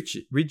quite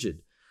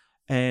rigid.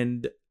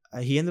 And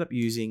he ended up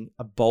using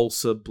a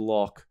balsa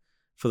block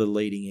for the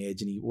leading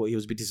edge, and he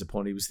was a bit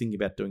disappointed. He was thinking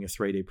about doing a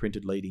 3D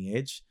printed leading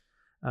edge,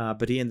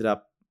 but he ended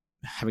up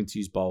having to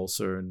use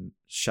balsa and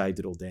shaved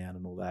it all down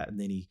and all that, and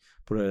then he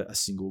put a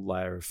single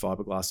layer of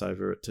fiberglass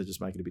over it to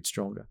just make it a bit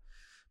stronger.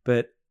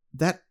 But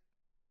that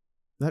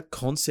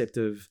concept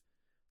of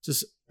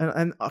just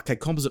and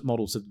composite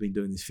models have been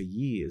doing this for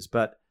years,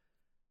 but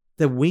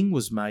the wing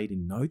was made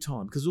in no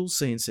time because all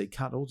CNC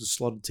cut, all just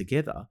slotted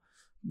together,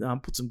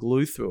 put some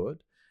glue through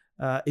it.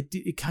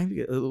 It came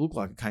together. It looked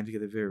like it came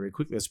together very, very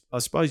quickly. I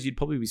suppose you'd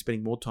probably be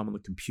spending more time on the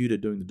computer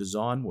doing the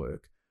design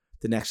work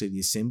than actually the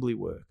assembly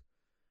work.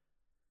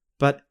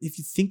 But if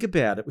you think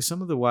about it, with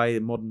some of the way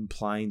modern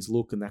planes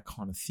look and that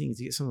kind of thing,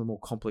 you get some of the more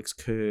complex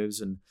curves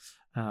and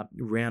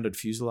rounded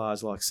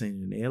fuselage like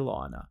seen in an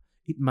airliner,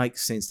 it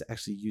makes sense to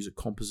actually use a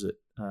composite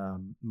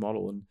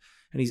model. And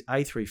his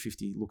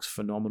A350 looks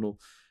phenomenal.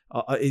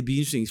 It'd be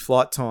interesting. His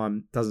flight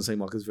time doesn't seem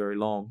like it's very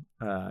long.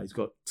 He's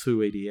got 2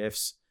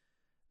 EDFs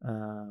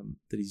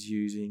that he's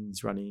using.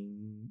 He's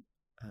running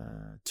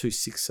 2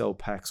 6-cell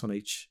packs on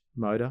each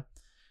motor.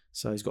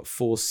 So he's got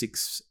 4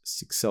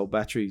 6-cell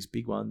batteries,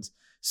 big ones,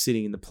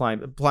 sitting in the plane.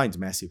 The plane's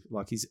massive.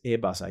 Like his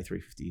Airbus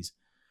A350 is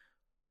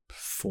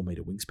 4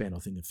 meter wingspan, I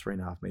think, and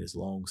 3.5 meters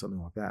long,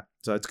 something like that.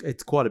 So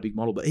it's quite a big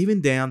model. But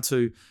even down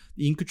to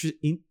the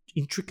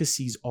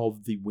intricacies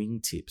of the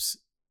wingtips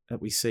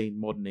that we see in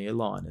modern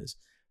airliners,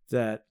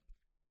 that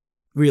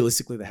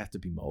realistically they have to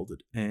be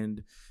molded.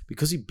 And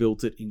because he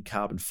built it in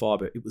carbon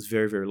fiber, it was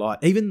very, very light.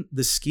 Even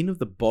the skin of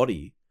the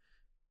body,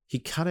 he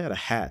cut out a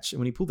hatch, and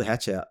when he pulled the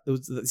hatch out,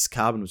 this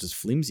carbon was just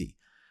flimsy.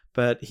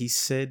 But he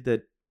said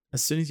that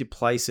as soon as you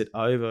place it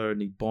over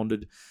and he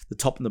bonded the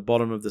top and the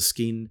bottom of the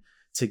skin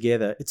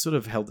together, it sort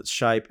of held its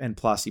shape, and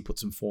plus he put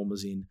some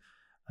formers in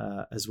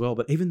as well.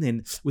 But even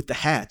then, with the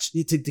hatch,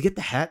 to get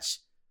the hatch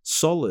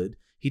solid,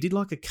 he did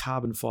like a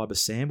carbon fiber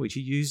sandwich.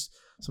 He used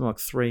something like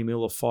 3mm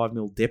or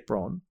 5mm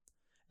Depron,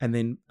 and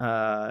then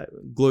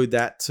glued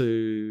that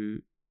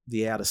to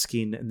the outer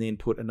skin, and then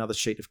put another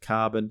sheet of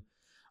carbon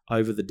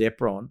over the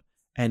Depron,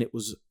 and it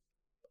was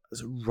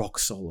rock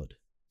solid.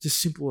 Just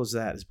simple as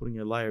that, as putting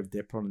a layer of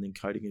Depron and then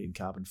coating it in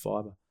carbon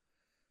fiber.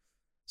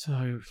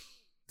 So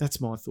that's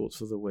my thoughts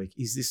for the week.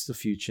 Is this the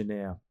future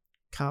now?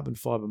 Carbon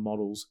fiber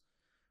models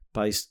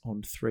based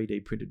on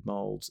 3D printed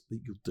molds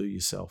that you'll do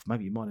yourself.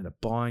 Maybe you might end up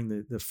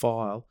buying the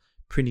file,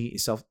 printing it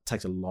yourself. It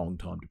takes a long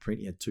time to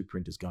print. You had 2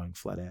 printers going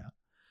flat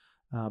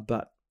out.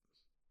 But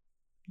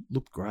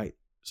looked great.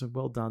 So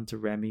well done to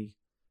Rami.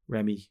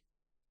 Rami,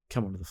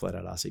 come on to the Flat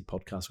Out RC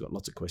podcast. We've got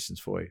lots of questions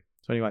for you.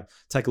 So anyway,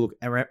 take a look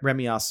at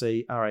Rami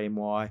RC,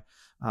 Ramy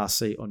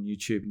RC on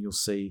YouTube, and you'll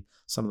see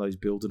some of those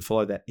builds, and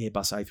follow that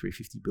Airbus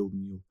A350 build,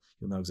 and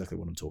you'll know exactly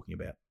what I'm talking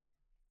about.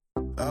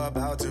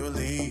 About to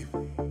leave,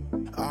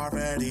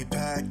 already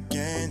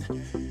packing.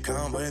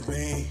 Come with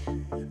me,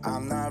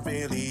 I'm not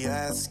really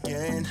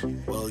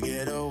asking. We'll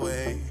get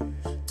away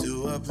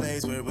to a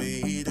place where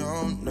we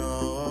don't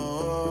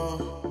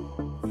know.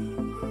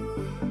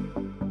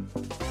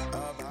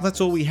 That's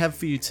all we have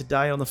for you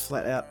today on the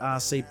Flat Out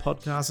RC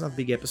podcast. Another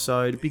big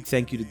episode. A big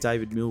thank you to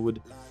David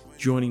Millwood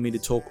joining me to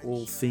talk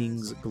all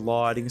things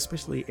gliding,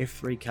 especially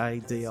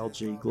F3K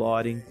DLG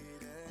gliding,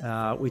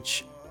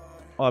 which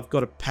I've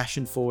got a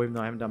passion for, even though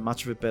I haven't done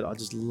much of it, but I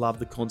just love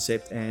the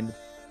concept. And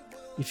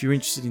if you're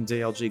interested in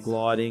DLG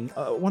gliding,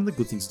 one of the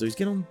good things to do is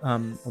get on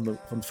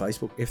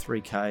Facebook,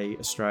 F3K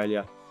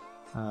Australia,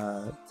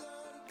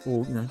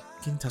 or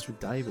get in touch with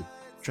David.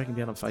 Track him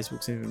down on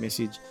Facebook, send him a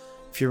message.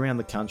 If you're around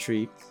the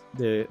country,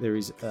 there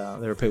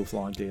are people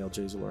flying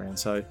DLGs all around.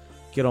 So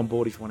get on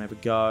board if you want to have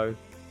a go.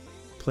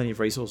 Plenty of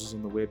resources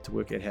on the web to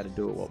work out how to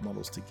do it, what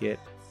models to get.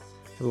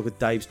 Have a look at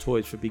Dave's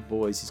Toys for Big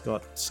Boys. He's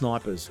got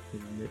snipers,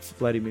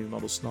 Vladimir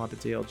model sniper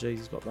DLGs.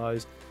 He's got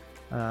those.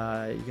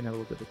 You can have a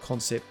look at the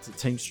concept,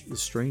 the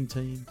stream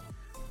team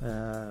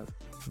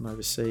from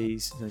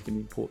overseas. You can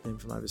import them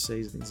from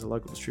overseas. I think he's a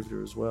local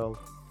distributor as well.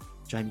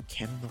 Jamie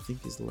Cannon, I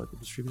think, is the local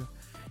distributor.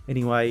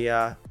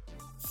 Anyway,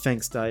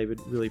 thanks, David.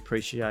 Really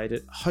appreciate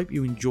it. Hope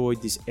you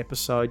enjoyed this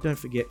episode. Don't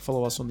forget,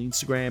 follow us on the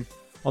Instagram,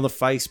 on the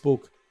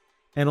Facebook,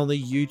 and on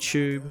the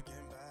YouTube.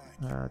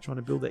 Trying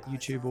to build that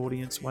YouTube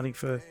audience, waiting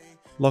for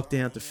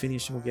lockdown to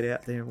finish, and we'll get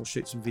out there and we'll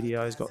shoot some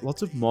videos. Got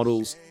lots of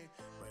models.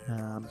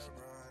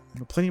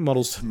 Plenty of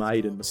models to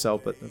Maiden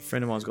myself, but a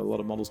friend of mine's got a lot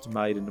of models to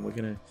Maiden, and we're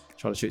going to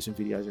try to shoot some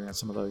videos around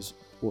some of those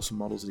awesome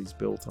models that he's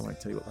built. I won't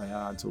tell you what they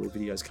are until the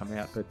videos come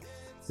out, but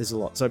there's a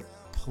lot. So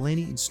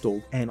plenty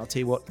installed. And I'll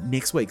tell you what,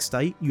 next week,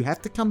 you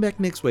have to come back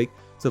next week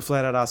to the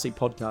Flat Out RC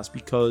podcast,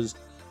 because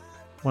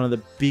one of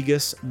the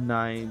biggest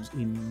names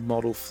in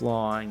model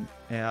flying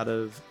out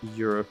of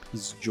Europe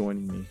is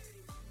joining me,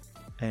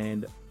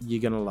 and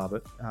you're going to love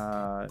it.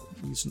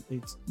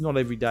 It's not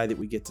every day that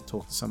we get to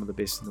talk to some of the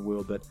best in the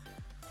world, but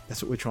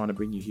that's what we're trying to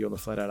bring you here on the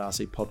Flat Out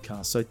RC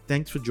podcast. So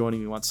thanks for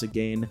joining me once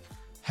again.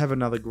 Have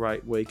another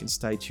great week, and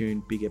stay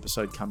tuned. Big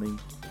episode coming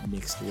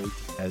next week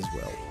as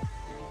well.